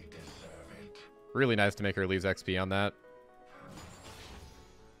go. Really nice to make her lose XP on that.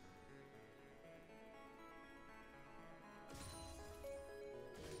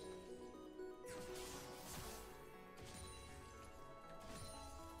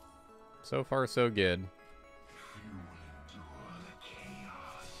 So far, so good. you will endure the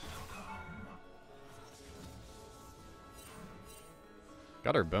chaos to come.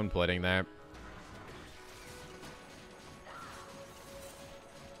 Got her bone plating there.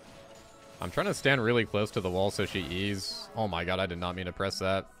 I'm trying to stand really close to the wall so she E's. Oh my god, I did not mean to press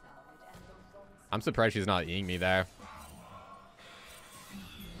that. I'm surprised she's not Eing me there.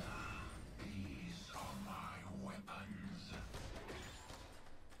 These are my weapons.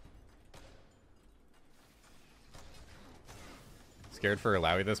 Scared for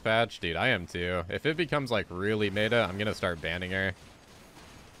Illaoi this patch? Dude, I am too. If it becomes like really meta, I'm gonna start banning her.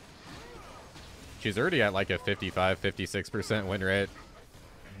 She's already at like a 55, 56% win rate.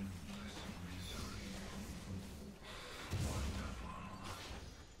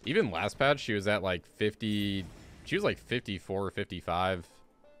 Even last patch, she was at like 50. She was like 54 or 55.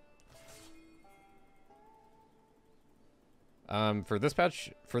 For this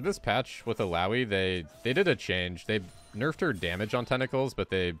patch with Illaoi, they did a change. They nerfed her damage on tentacles,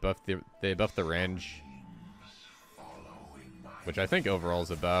 but they buffed the range, which I think overall is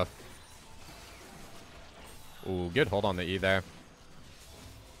a buff. Ooh, good hold on the E there.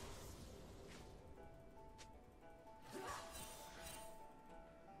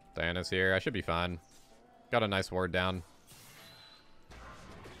 Diana's here. I should be fine. Got a nice ward down.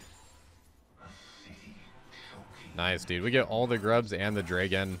 Nice, dude. We get all the grubs and the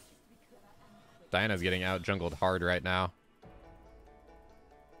dragon. Diana's getting out jungled hard right now.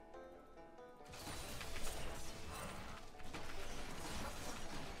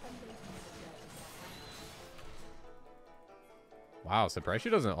 Wow, surprised she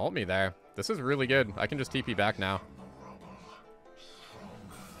doesn't ult me there. This is really good. I can just TP back now.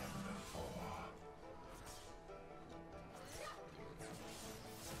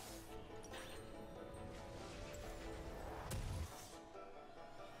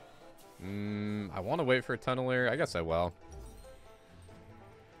 I want to wait for a tunneler. I guess I will.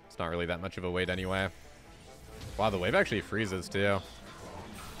 It's not really that much of a wait anyway. Wow, the wave actually freezes too.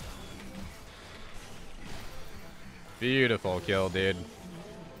 Beautiful kill, dude.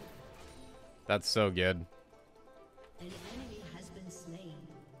 That's so good. An enemy has been slain.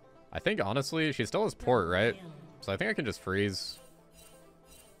 I think, honestly, she still has port, right? So I think I can just freeze.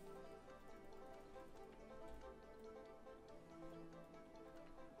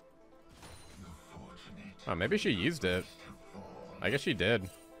 Oh, maybe she used it. I guess she did.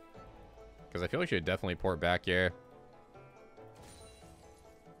 Because I feel like she would definitely port back here.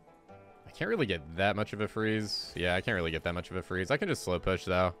 I can't really get that much of a freeze. Yeah, I can't really get that much of a freeze. I can just slow push,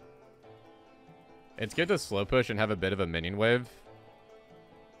 though. It's good to slow push and have a bit of a minion wave.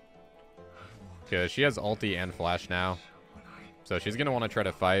 Because she has ulti and flash now. So she's going to want to try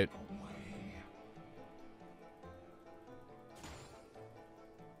to fight.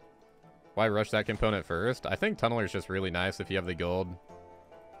 Why rush that component first? I think Tunneler is just really nice if you have the gold.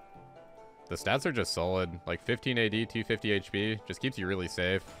 The stats are just solid. Like 15 AD, 250 HP. Just keeps you really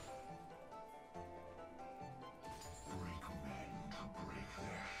safe.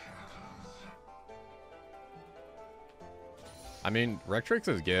 I mean, Rectrix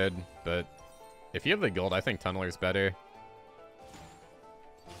is good, but if you have the gold, I think Tunneler's better.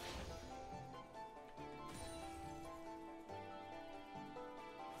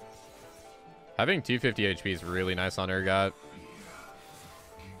 Having 250 HP is really nice on Urgot.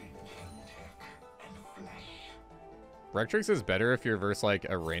 Rectrix is better if you're versus like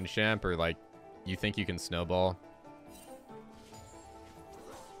a range champ or like you think you can snowball.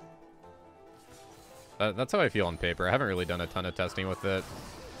 That's how I feel on paper. I haven't really done a ton of testing with it.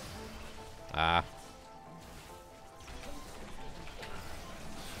 Ah.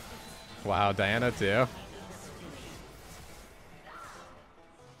 Wow, Diana too.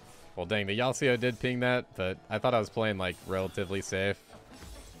 Well, dang, the Yasuo did ping that, but I thought I was playing, like, relatively safe.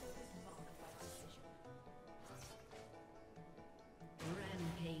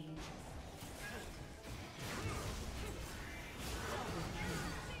 Rampage.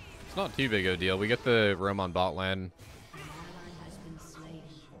 It's not too big of a deal. We get the roam on bot lane. An ally has been slain.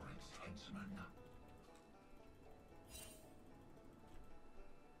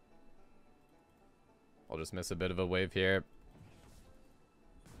 I'll just miss a bit of a wave here.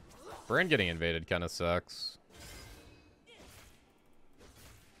 Brand getting invaded kind of sucks.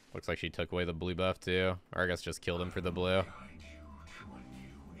 Looks like she took away the blue buff too. Or I guess just killed him for the blue.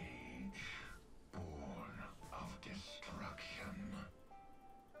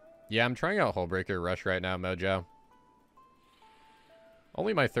 Yeah, I'm trying out Hullbreaker Rush right now, Mojo.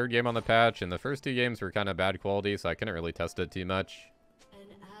 Only my third game on the patch, and the first two games were kind of bad quality, so I couldn't really test it too much. An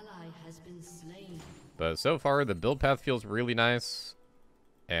ally has been slain. But so far, the build path feels really nice.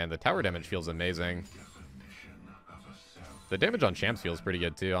 And the tower damage feels amazing. The damage on champs feels pretty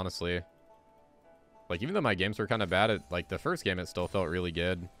good too, honestly. Like, even though my games were kind of bad, like, the first game, it still felt really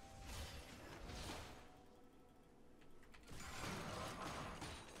good.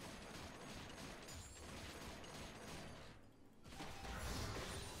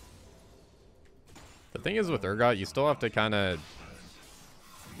 The thing is with Urgot, you still have to kind of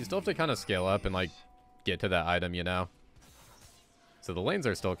scale up and, like, get to that item, you know? So the lanes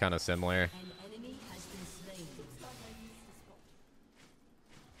are still kind of similar. An enemy has been slain.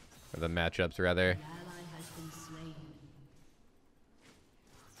 Or the matchups, rather. An ally has been slain.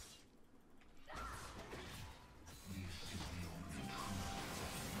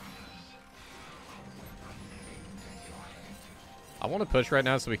 I want to push right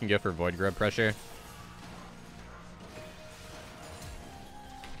now so we can go for Void Grub pressure.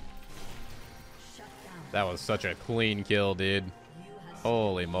 Shut down. That was such a clean kill, dude.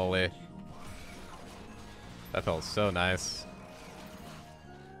 Holy moly. That felt so nice.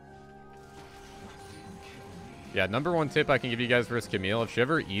 Yeah, number one tip I can give you guys versus Camille, if she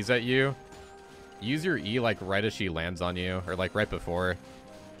ever E's at you, use your E like right as she lands on you, or like right before.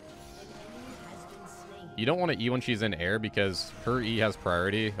 You don't want to E when she's in air because her E has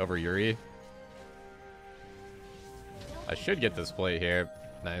priority over your E. I should get this plate here.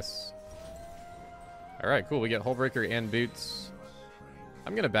 Nice. Alright, cool. We get Hullbreaker and Boots.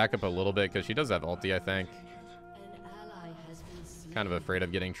 I'm going to back up a little bit because she does have ulti, I think. An ally has been slain. Kind of afraid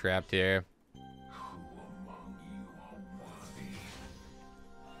of getting trapped here.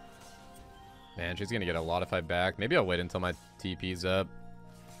 Man, she's gonna get a lot if I back. Maybe I'll wait until my TP's up.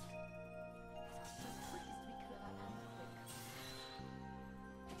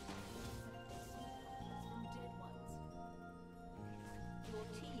 Your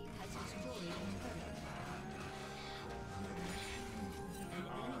team has destroyed a turret. An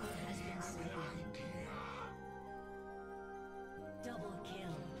enemy has been slain. Double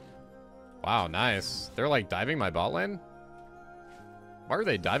kill. Wow, nice. They're like diving my bot lane? Why are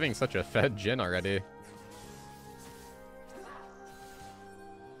they diving such a fed Jhin already?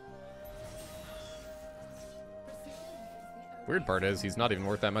 Weird part is he's not even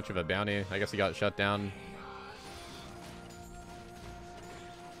worth that much of a bounty. I guess he got shut down.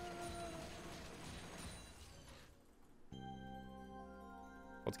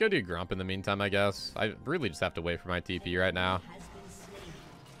 Let's go do Grump in the meantime, I guess. I really just have to wait for my TP right now. Has been slain.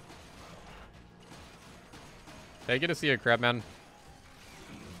 Hey, good to see you, Crabman.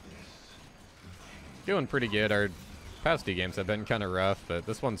 Doing pretty good. Our past two games have been kind of rough, but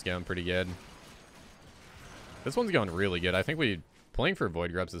this one's going pretty good. This one's going really good. I think playing for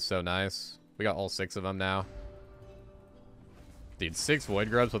Void Grubs is so nice. We got all 6 of them now. Dude, 6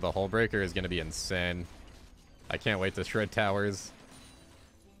 Void Grubs with a Hull Breaker is going to be insane. I can't wait to shred towers.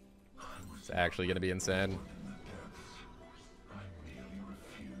 It's actually going to be insane.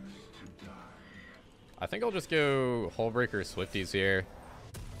 I think I'll just go Hull Breaker Swifties here.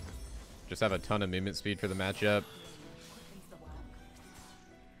 Just have a ton of movement speed for the matchup.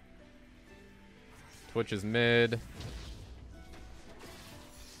 Twitch is mid.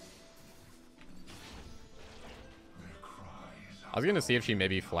 I was gonna see if she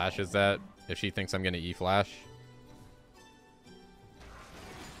maybe flashes that, if she thinks I'm gonna E-flash.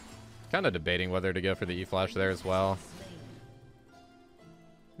 Kind of debating whether to go for the E-flash there as well.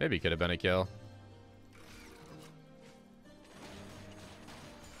 Maybe could have been a kill.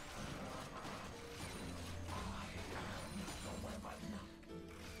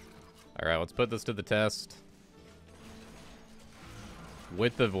 Alright, let's put this to the test.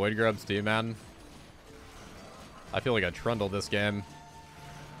 With the Void Grubs too, man. I feel like I trundled this game.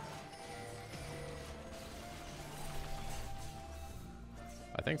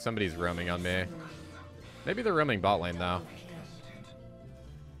 I think somebody's roaming on me. Maybe they're roaming bot lane, though.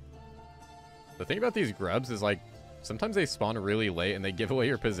 The thing about these grubs is, like, sometimes they spawn really late and they give away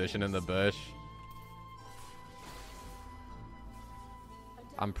your position in the bush.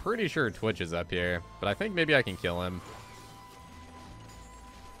 I'm pretty sure Twitch is up here, but I think maybe I can kill him.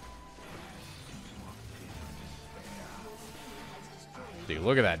 Dude,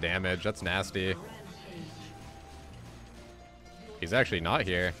 look at that damage. That's nasty. He's actually not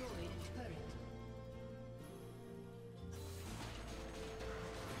here.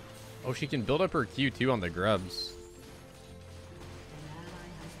 Oh, she can build up her Q2 on the grubs. An ally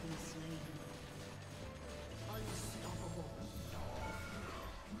has been slain. Unstoppable.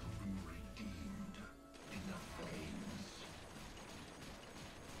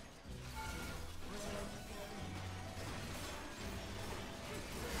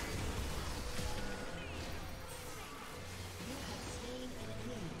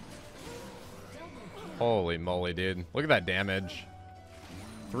 Holy moly, dude. Look at that damage.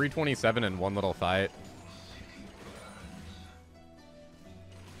 327 in one little fight.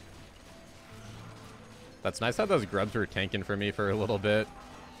 That's nice how those grubs were tanking for me for a little bit.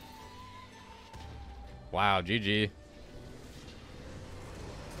 Wow, GG.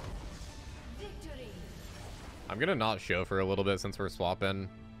 Victory. I'm gonna not show for a little bit since we're swapping.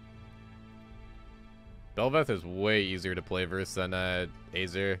 Bel'Veth is way easier to play versus than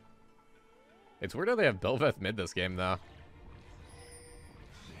Azer. It's weird how they have Bel'Veth mid this game, though.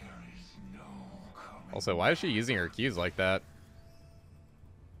 Also, why is she using her Qs like that?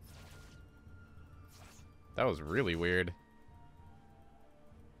 That was really weird.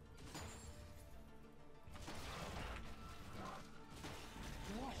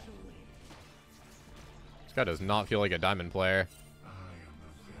 This guy does not feel like a diamond player. I am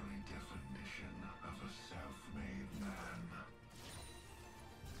the very definition of a self-made man.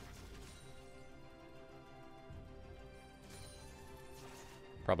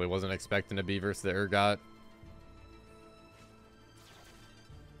 Probably wasn't expecting to be versus the Urgot.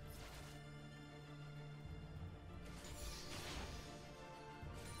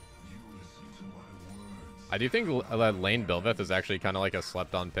 I do think lane Bel'Veth is actually kind of like a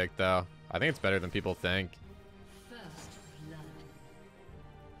slept-on pick, though. I think it's better than people think. First blood.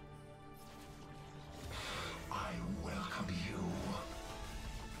 I welcome you.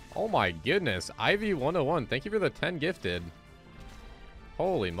 Oh my goodness, Ivy 101. Thank you for the 10 gifted.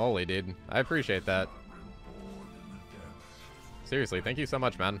 Holy moly, dude. I appreciate that. Seriously, thank you so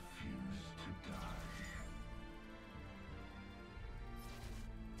much, man. Refuse to die.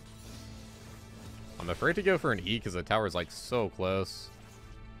 I'm afraid to go for an E because the tower's like so close.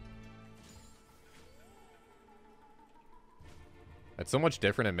 It's so much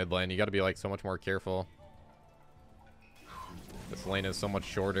different in mid lane. You got to be like so much more careful. This lane is so much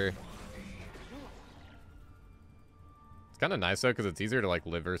shorter. It's kind of nice though because it's easier to like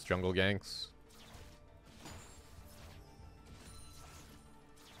live versus jungle ganks.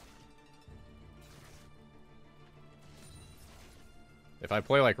 If I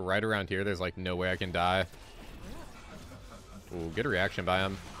play like right around here, there's like no way I can die. Ooh, good reaction by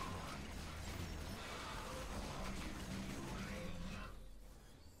him.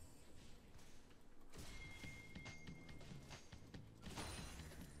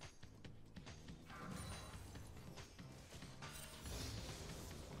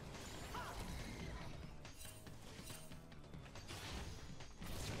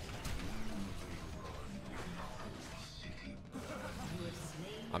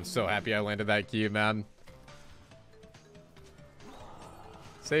 I'm so happy I landed that Q, man.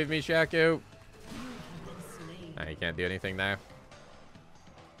 Save me, Shaku. Nah, he can't do anything there.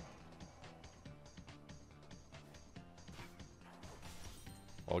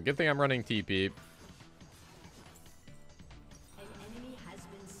 Well, good thing I'm running TP. An enemy has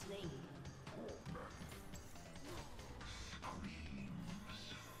been slain.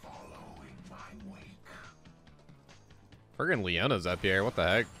 Following my wake. Friggin' Leona's up here. What the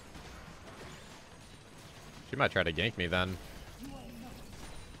heck? She might try to gank me then.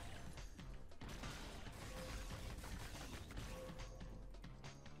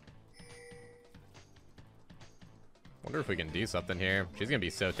 Wonder if we can do something here. She's gonna be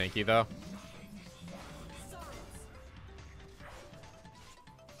so tanky though.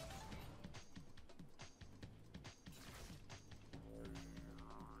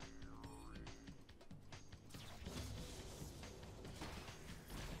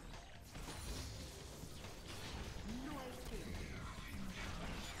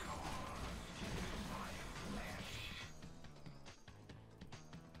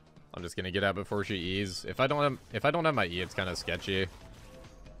 I'm just gonna get out before she E's. If I don't have my E, it's kind of sketchy.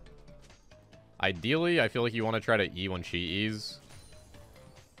 Ideally, I feel like you want to try to E when she E's.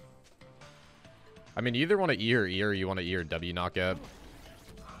 I mean, you either want to E or you want to E or W knockup.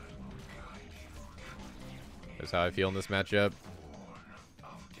 That's how I feel in this matchup. I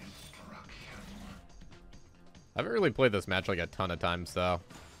haven't really played this match like a ton of times though.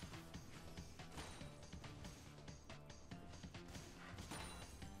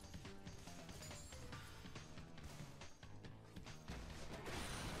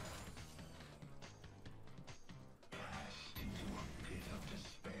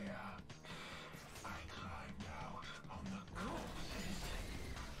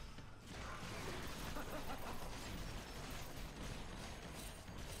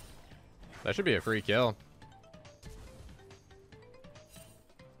 That should be a free kill.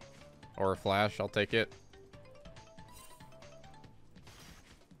 Or a flash, I'll take it.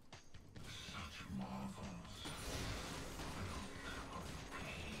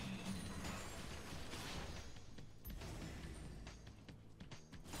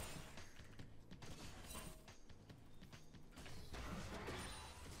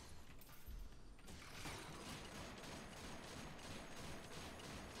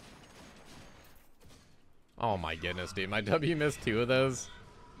 Oh my goodness, dude. My W missed 2 of those.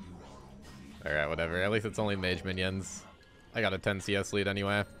 Alright, whatever. At least it's only mage minions. I got a 10 CS lead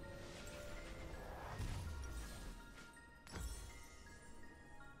anyway.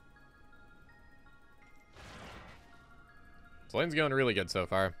 This lane's going really good so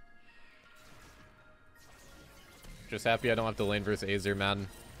far. Just happy I don't have to lane versus Azer, man.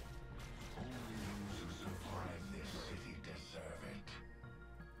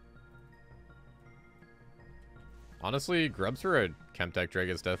 Honestly, grubs for a Chemtech Drake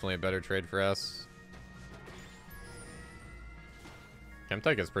is definitely a better trade for us.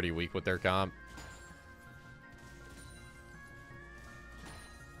 Chemtech is pretty weak with their comp.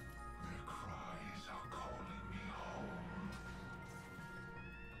 Their cries are calling me home.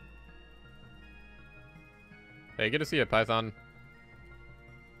 Hey, good to see you, Python.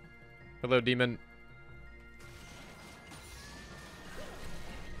 Hello, Demon.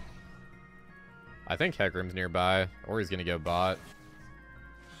 I think Hecarim's nearby, or he's gonna go bot.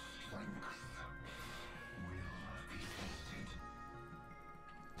 Strength will be tested.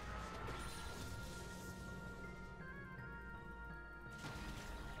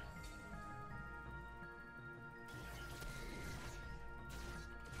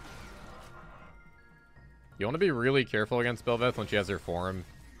 You want to be really careful against Bel'Veth when she has her form.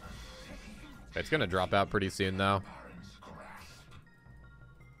 It's gonna drop out pretty soon, though. Baron's grasp.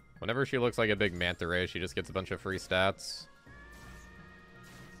 Whenever she looks like a big manta ray, she just gets a bunch of free stats.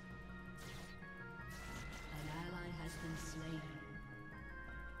 An ally has been slain.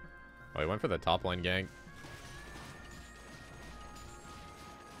 Oh, he went for the top lane gank.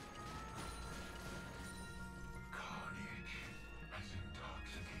 Carnage, as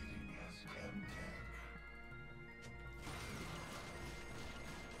intoxicating as Chemtech.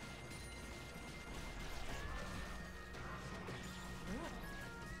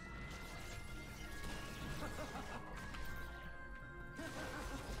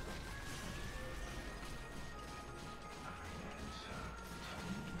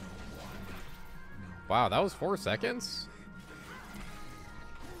 Wow, that was 4 seconds?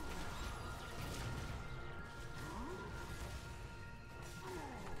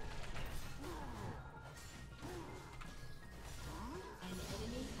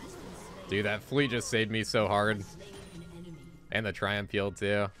 Dude, that fleet just saved me so hard. And the Triumph Peel,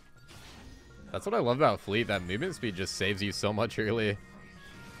 too. That's what I love about fleet. That movement speed just saves you so much early.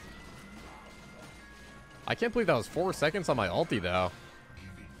 I can't believe that was 4 seconds on my ulti, though.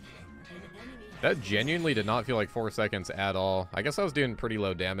 That genuinely did not feel like 4 seconds at all. I guess I was doing pretty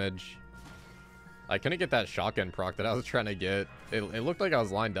low damage. I couldn't get that shotgun proc that I was trying to get. It looked like I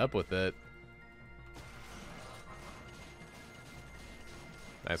was lined up with it.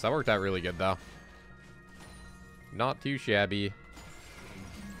 Nice, that worked out really good, though. Not too shabby.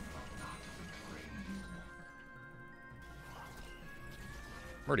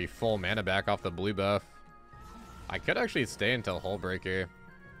 I'm already full mana back off the blue buff. I could actually stay until Hullbreaker.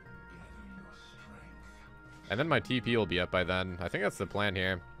 And then my TP will be up by then. I think that's the plan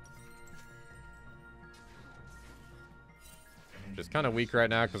here. Just kind of weak right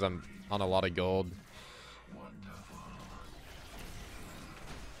now because I'm on a lot of gold.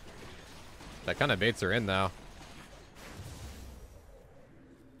 That kind of baits her in, though.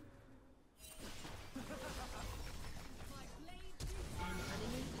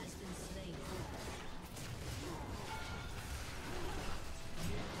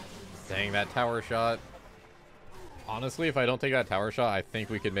 Dang, that tower shot. Honestly, if I don't take that tower shot, I think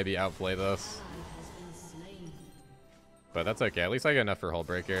we could maybe outplay this. But that's okay. At least I get enough for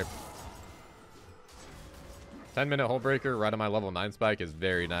Hullbreaker. 10-minute Hullbreaker right on my level 9 spike is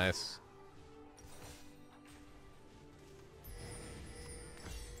very nice.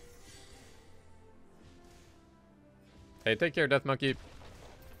 Hey, take care, Death Monkey.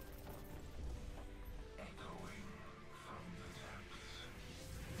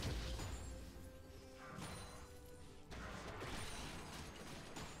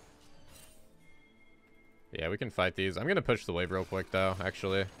 Yeah, we can fight these. I'm gonna push the wave real quick, though,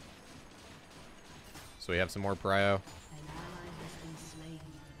 actually. So we have some more prio.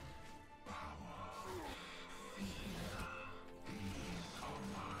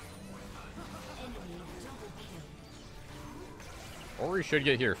 Or we should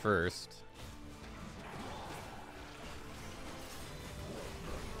get here first.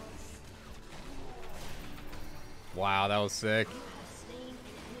 Wow, that was sick.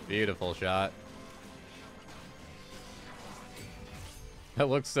 Beautiful shot. That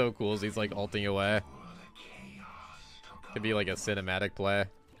looks so cool as he's like ulting away. Could be like a cinematic play.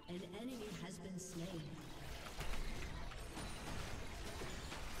 An enemy has been slain.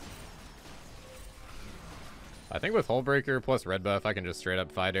 I think with Hullbreaker plus red buff, I can just straight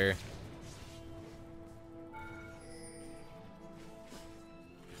up fight her.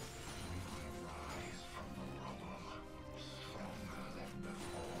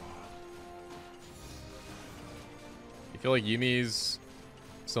 I feel like Yumi's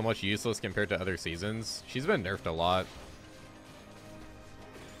so much useless compared to other seasons. She's been nerfed a lot.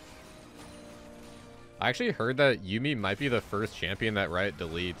 I actually heard that Yumi might be the first champion that Riot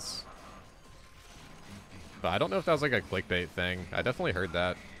deletes. But I don't know if that was like a clickbait thing. I definitely heard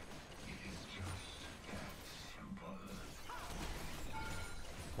that.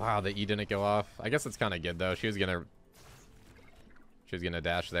 Wow, the E didn't go off. I guess it's kind of good though. She was gonna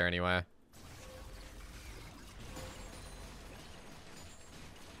dash there anyway.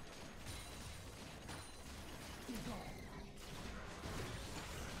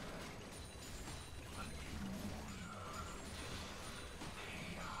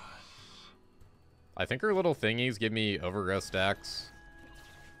 I think her little thingies give me overgrowth stacks.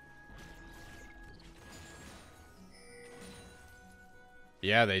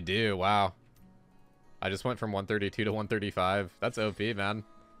 Yeah, they do. Wow. I just went from 132 to 135. That's OP, man.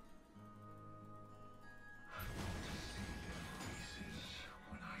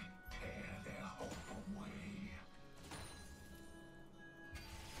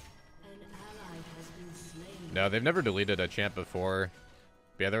 No, they've never deleted a champ before.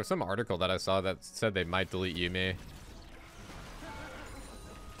 But yeah, there was some article that I saw that said they might delete Yumi.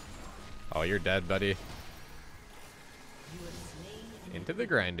 Oh, you're dead, buddy. Into the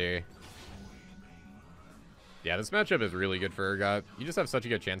grinder. Yeah, this matchup is really good for Urgot. You just have such a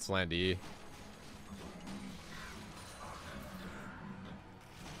good chance to land E.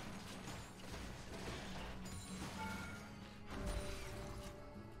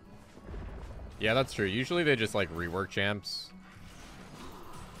 Yeah, that's true. Usually they just, like, rework champs.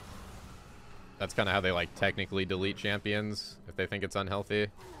 That's kind of how they, like, technically delete champions if they think it's unhealthy.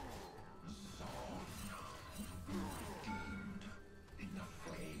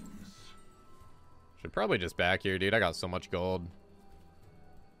 Should probably just back here, dude. I got so much gold.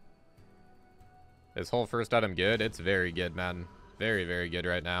 This whole first item good? It's very good, man. Very, very good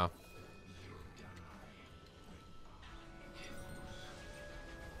right now.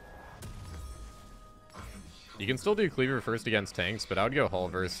 You can still do Cleaver first against tanks, but I would go Hull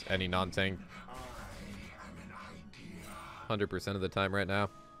versus any non-tank 100% of the time right now.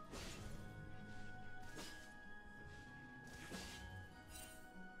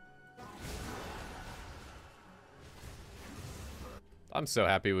 I'm so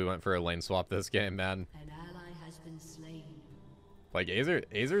happy we went for a lane swap this game, man. An ally has been slain. Like,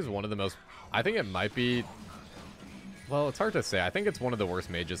 Azer's one of the most... I think it might be... Well, it's hard to say. I think it's one of the worst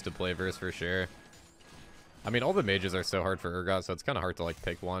mages to play versus for sure. I mean, all the mages are so hard for Urgot, so it's kind of hard to, like,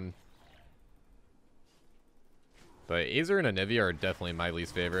 pick one. But Azer and Anivia are definitely my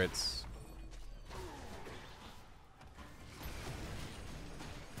least favorites.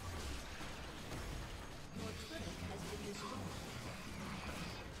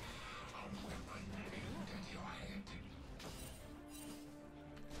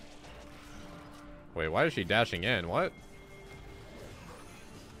 Wait, why is she dashing in? What?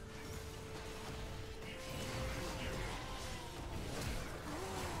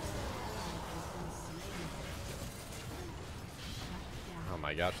 Oh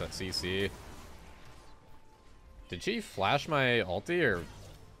my gosh, that CC. Did she flash my ulti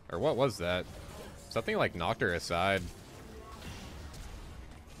or what was that? Something like knocked her aside.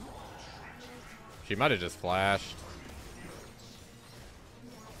 She might have just flashed.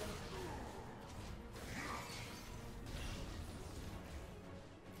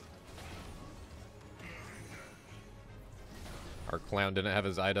 Our clown didn't have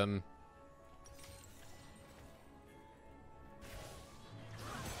his item.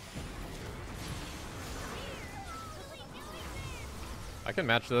 I can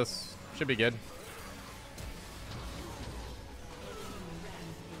match this. Should be good.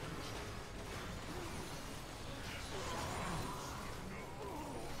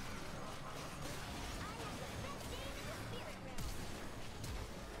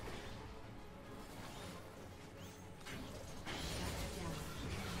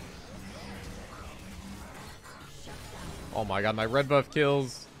 Oh my god, my red buff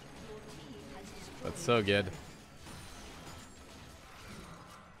kills. That's so good.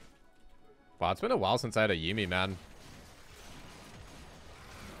 Wow, it's been a while since I had a Yuumi, man.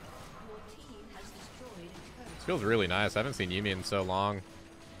 This feels really nice. I haven't seen Yuumi in so long.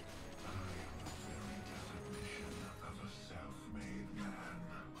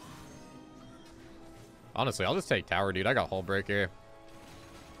 Honestly, I'll just take tower, dude. I got Hull Breaker.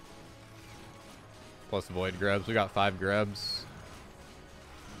 Plus Void Grubs. We got 5 grubs.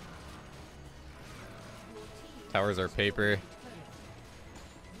 Towers are paper.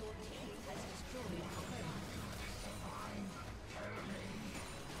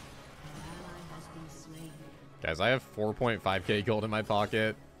 Guys, I have 4.5k gold in my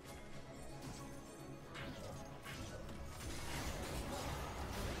pocket.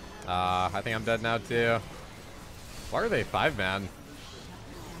 I think I'm dead now too. Why are they 5-man?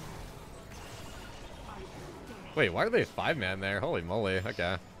 Wait, why are they 5-man there? Holy moly,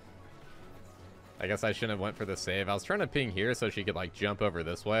 okay. I guess I shouldn't have went for the save. I was trying to ping here so she could, like, jump over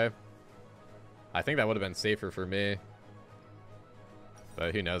this way. I think that would have been safer for me.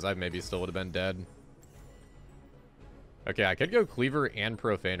 But who knows, I maybe still would have been dead. Okay, I could go Cleaver and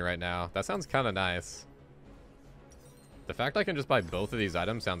Profane right now. That sounds kind of nice. The fact I can just buy both of these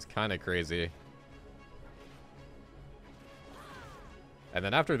items sounds kind of crazy. And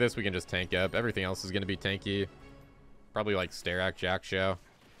then after this, we can just tank up. Everything else is going to be tanky. Probably like Starak, Jack Show.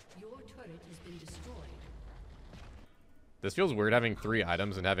 Your turret has been destroyed. This feels weird having 3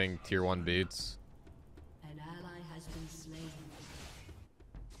 items and having tier 1 boots. An ally has been slain.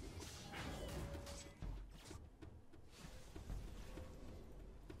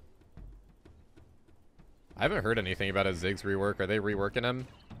 I haven't heard anything about a Ziggs rework. Are they reworking him?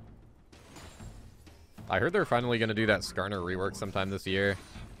 I heard they're finally going to do that Skarner rework sometime this year.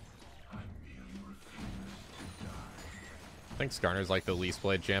 I think Skarner's like the least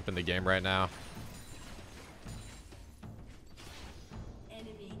played champ in the game right now.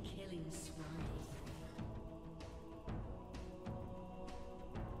 Enemy killing spree.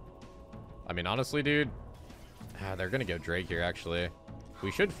 I mean, honestly, dude, they're going to go Drake here, actually.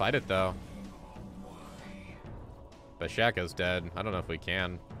 We should fight it, though. But Shaco's dead. I don't know if we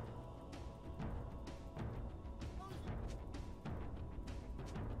can.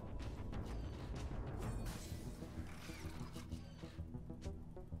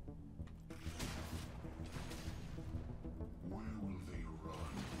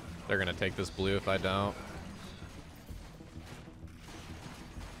 They're gonna take this blue if I don't.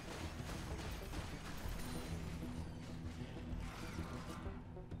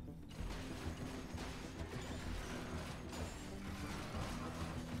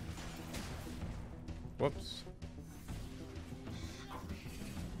 Whoops.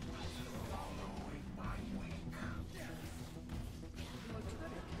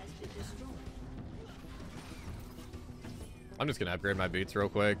 I'm just gonna upgrade my boots real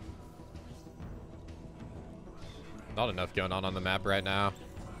quick. Not enough going on the map right now.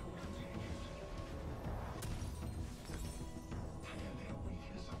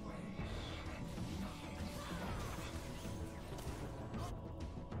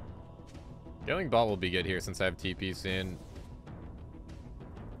 Going bot will be good here since I have TP soon.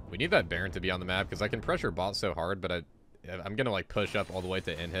 We need that Baron to be on the map because I can pressure bot so hard, but I'm gonna like push up all the way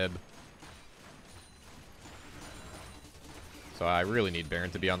to inhib. So I really need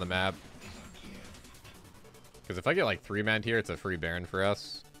Baron to be on the map. Because if I get like 3-man here, it's a free Baron for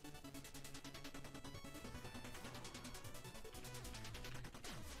us.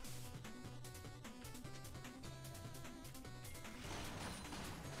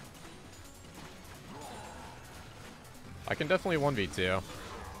 I can definitely 1v2.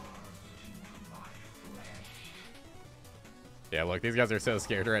 Yeah, look, these guys are so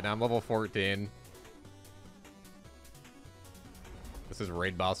scared right now. I'm level 14. This is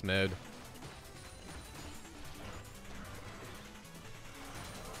raid boss mode.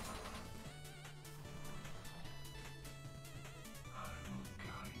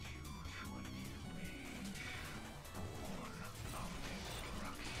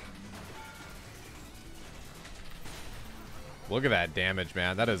 Look at that damage,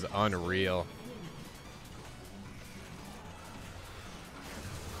 man. That is unreal.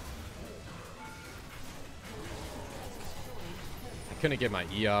 I couldn't get my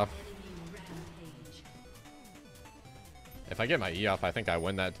E off. If I get my E off, I think I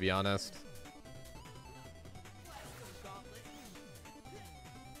win that, to be honest.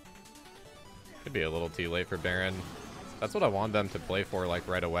 Could be a little too late for Baron. That's what I want them to play for, like,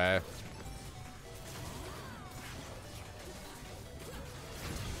 right away.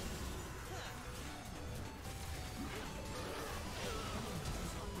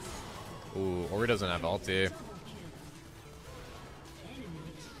 Ooh, Ori doesn't have ulti.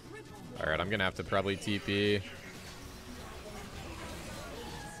 Alright, I'm gonna have to probably TP.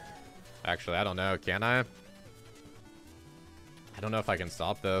 Actually, I don't know. Can I? I don't know if I can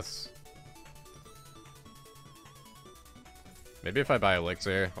stop this. Maybe if I buy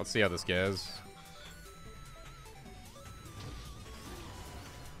Elixir. Let's see how this goes.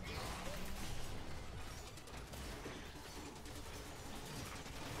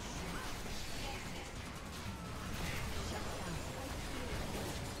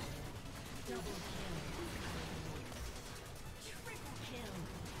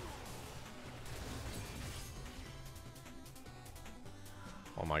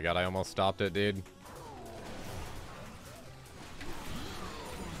 Oh my god, I almost stopped it, dude.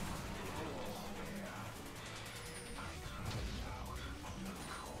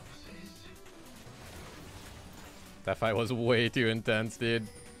 That fight was way too intense, dude.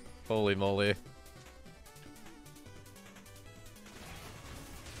 Holy moly.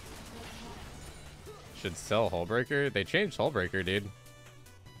 Should sell Hullbreaker? They changed Hullbreaker, dude.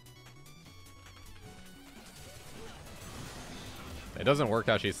 It doesn't work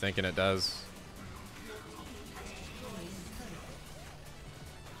how she's thinking it does.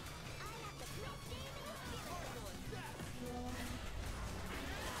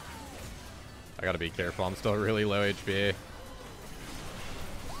 I gotta be careful, I'm still really low HP.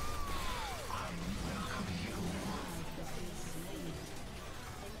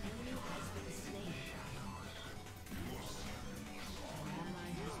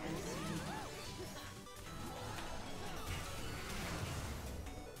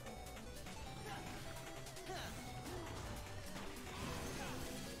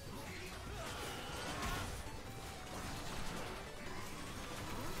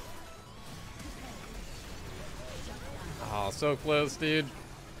 so close, dude.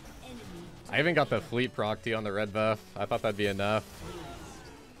 I even got the fleet proc T on the red buff. I thought that'd be enough.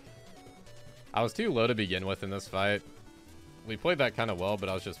 I was too low to begin with in this fight. We played that kind of well, but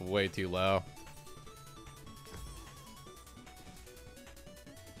I was just way too low.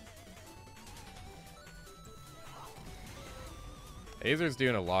 Azer's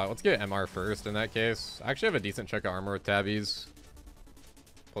doing a lot. Let's get MR first in that case. I actually have a decent chunk of armor with tabbies.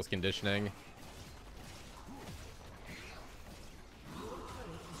 Plus conditioning.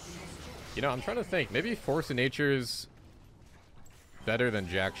 You know, I'm trying to think. Maybe Force of Nature's better than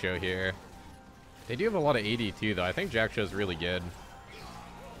Jack Show here. They do have a lot of AD too, though. I think Jack Show's really good.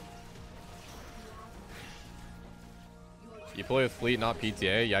 You play with Fleet, not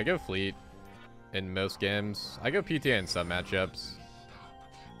PTA? Yeah, I go Fleet in most games. I go PTA in some matchups.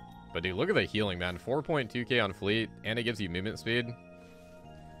 But dude, look at the healing, man. 4.2k on Fleet, and it gives you movement speed.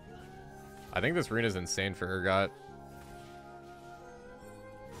 I think this rune is insane for Urgot.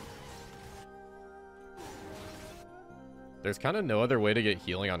 There's kind of no other way to get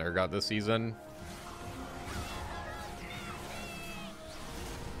healing on Urgot this season.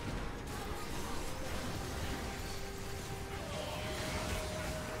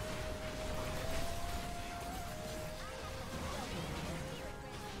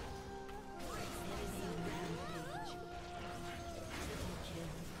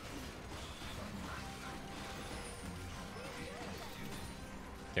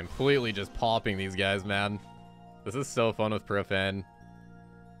 Completely just popping these guys, man. This is so fun with Profane.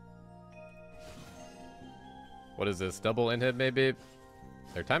 What is this? Double inhib, maybe?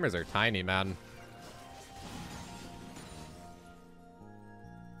 Their timers are tiny, man.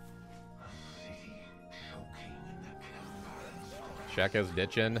 Shaco's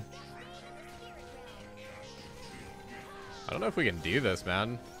ditching. I don't know if we can do this,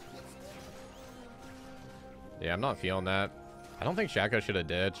 man. Yeah, I'm not feeling that. I don't think Shaco should have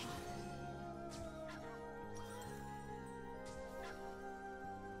ditched.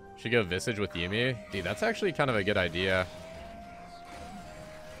 Should go Visage with Yuumi. Dude, that's actually kind of a good idea.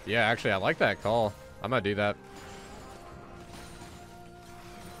 Yeah, actually, I like that call. I'm gonna do that.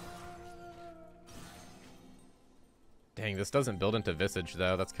 Dang, this doesn't build into Visage,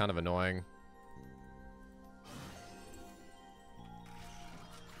 though. That's kind of annoying.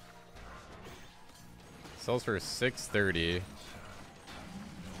 Sells for 630.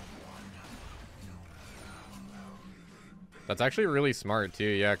 That's actually really smart too,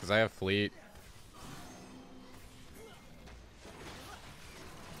 yeah, because I have Fleet.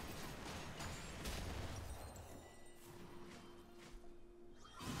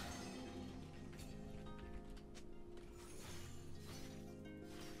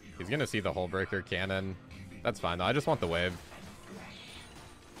 He's gonna see the Hull Breaker cannon. That's fine though, I just want the wave.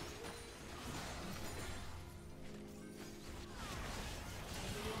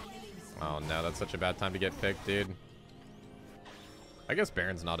 Oh no, that's such a bad time to get picked, dude. I guess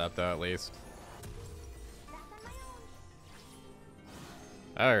Baron's not up though, at least.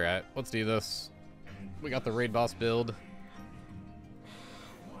 Alright, let's do this. We got the raid boss build.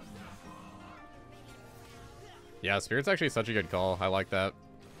 Yeah, Spirit's actually such a good call. I like that.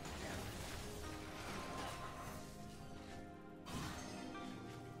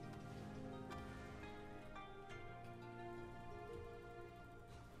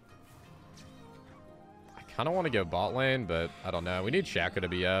 I don't want to go bot lane, but I don't know. We need Shaco to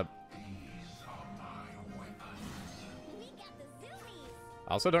be up.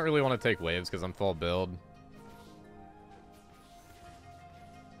 I also don't really want to take waves because I'm full build.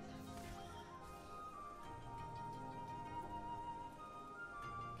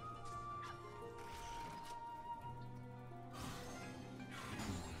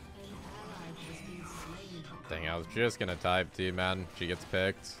 Dang, I was just gonna type too, man. She gets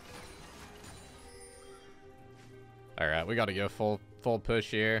picked. Alright, we gotta go full push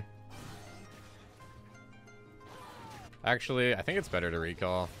here. Actually, I think it's better to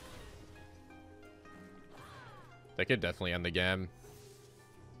recall. They could definitely end the game.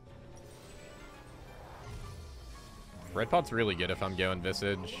 Red pot's really good if I'm going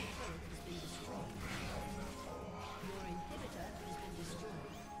Visage.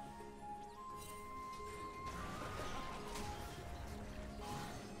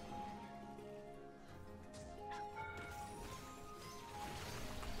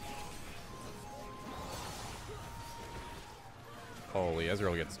 Holy,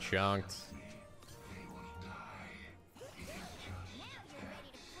 Ezreal gets chunked.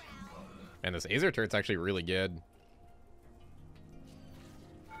 And this Azer turret's actually really good.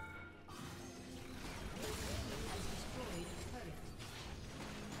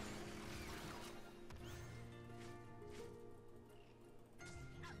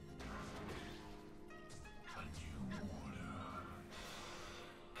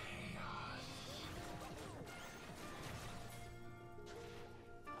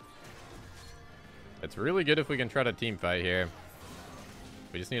 It's really good if we can try to team fight here.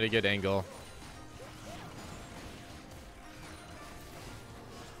 We just need a good angle.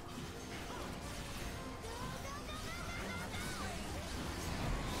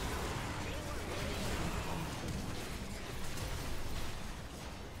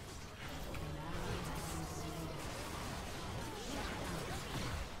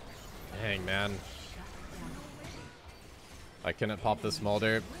 Dang, man. I couldn't pop the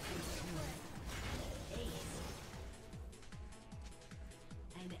smolder.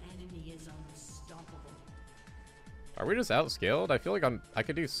 Are we just outscaled? I feel like I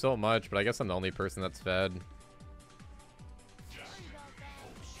could do so much, but I guess I'm the only person that's fed.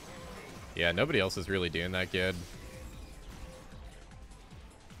 Yeah, nobody else is really doing that good.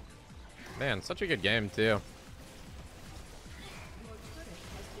 Man, such a good game, too.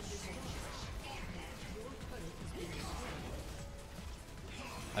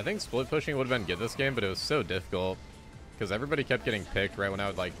 I think split pushing would have been good this game, but it was so difficult. Because everybody kept getting picked right when I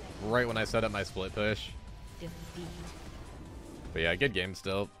would, like, right when I set up my split push. But yeah, good game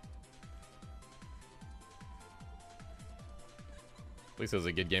still. At least it was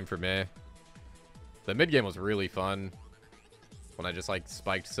a good game for me. The mid game was really fun. When I just like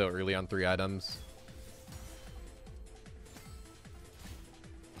spiked so early on 3 items.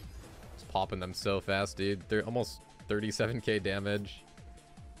 Just popping them so fast, dude. They're almost 37k damage.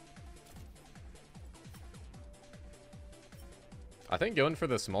 I think going for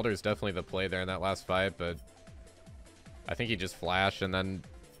the smolder is definitely the play there in that last fight, but I think he just flashed and then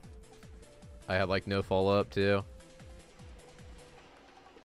I had like no follow-up too.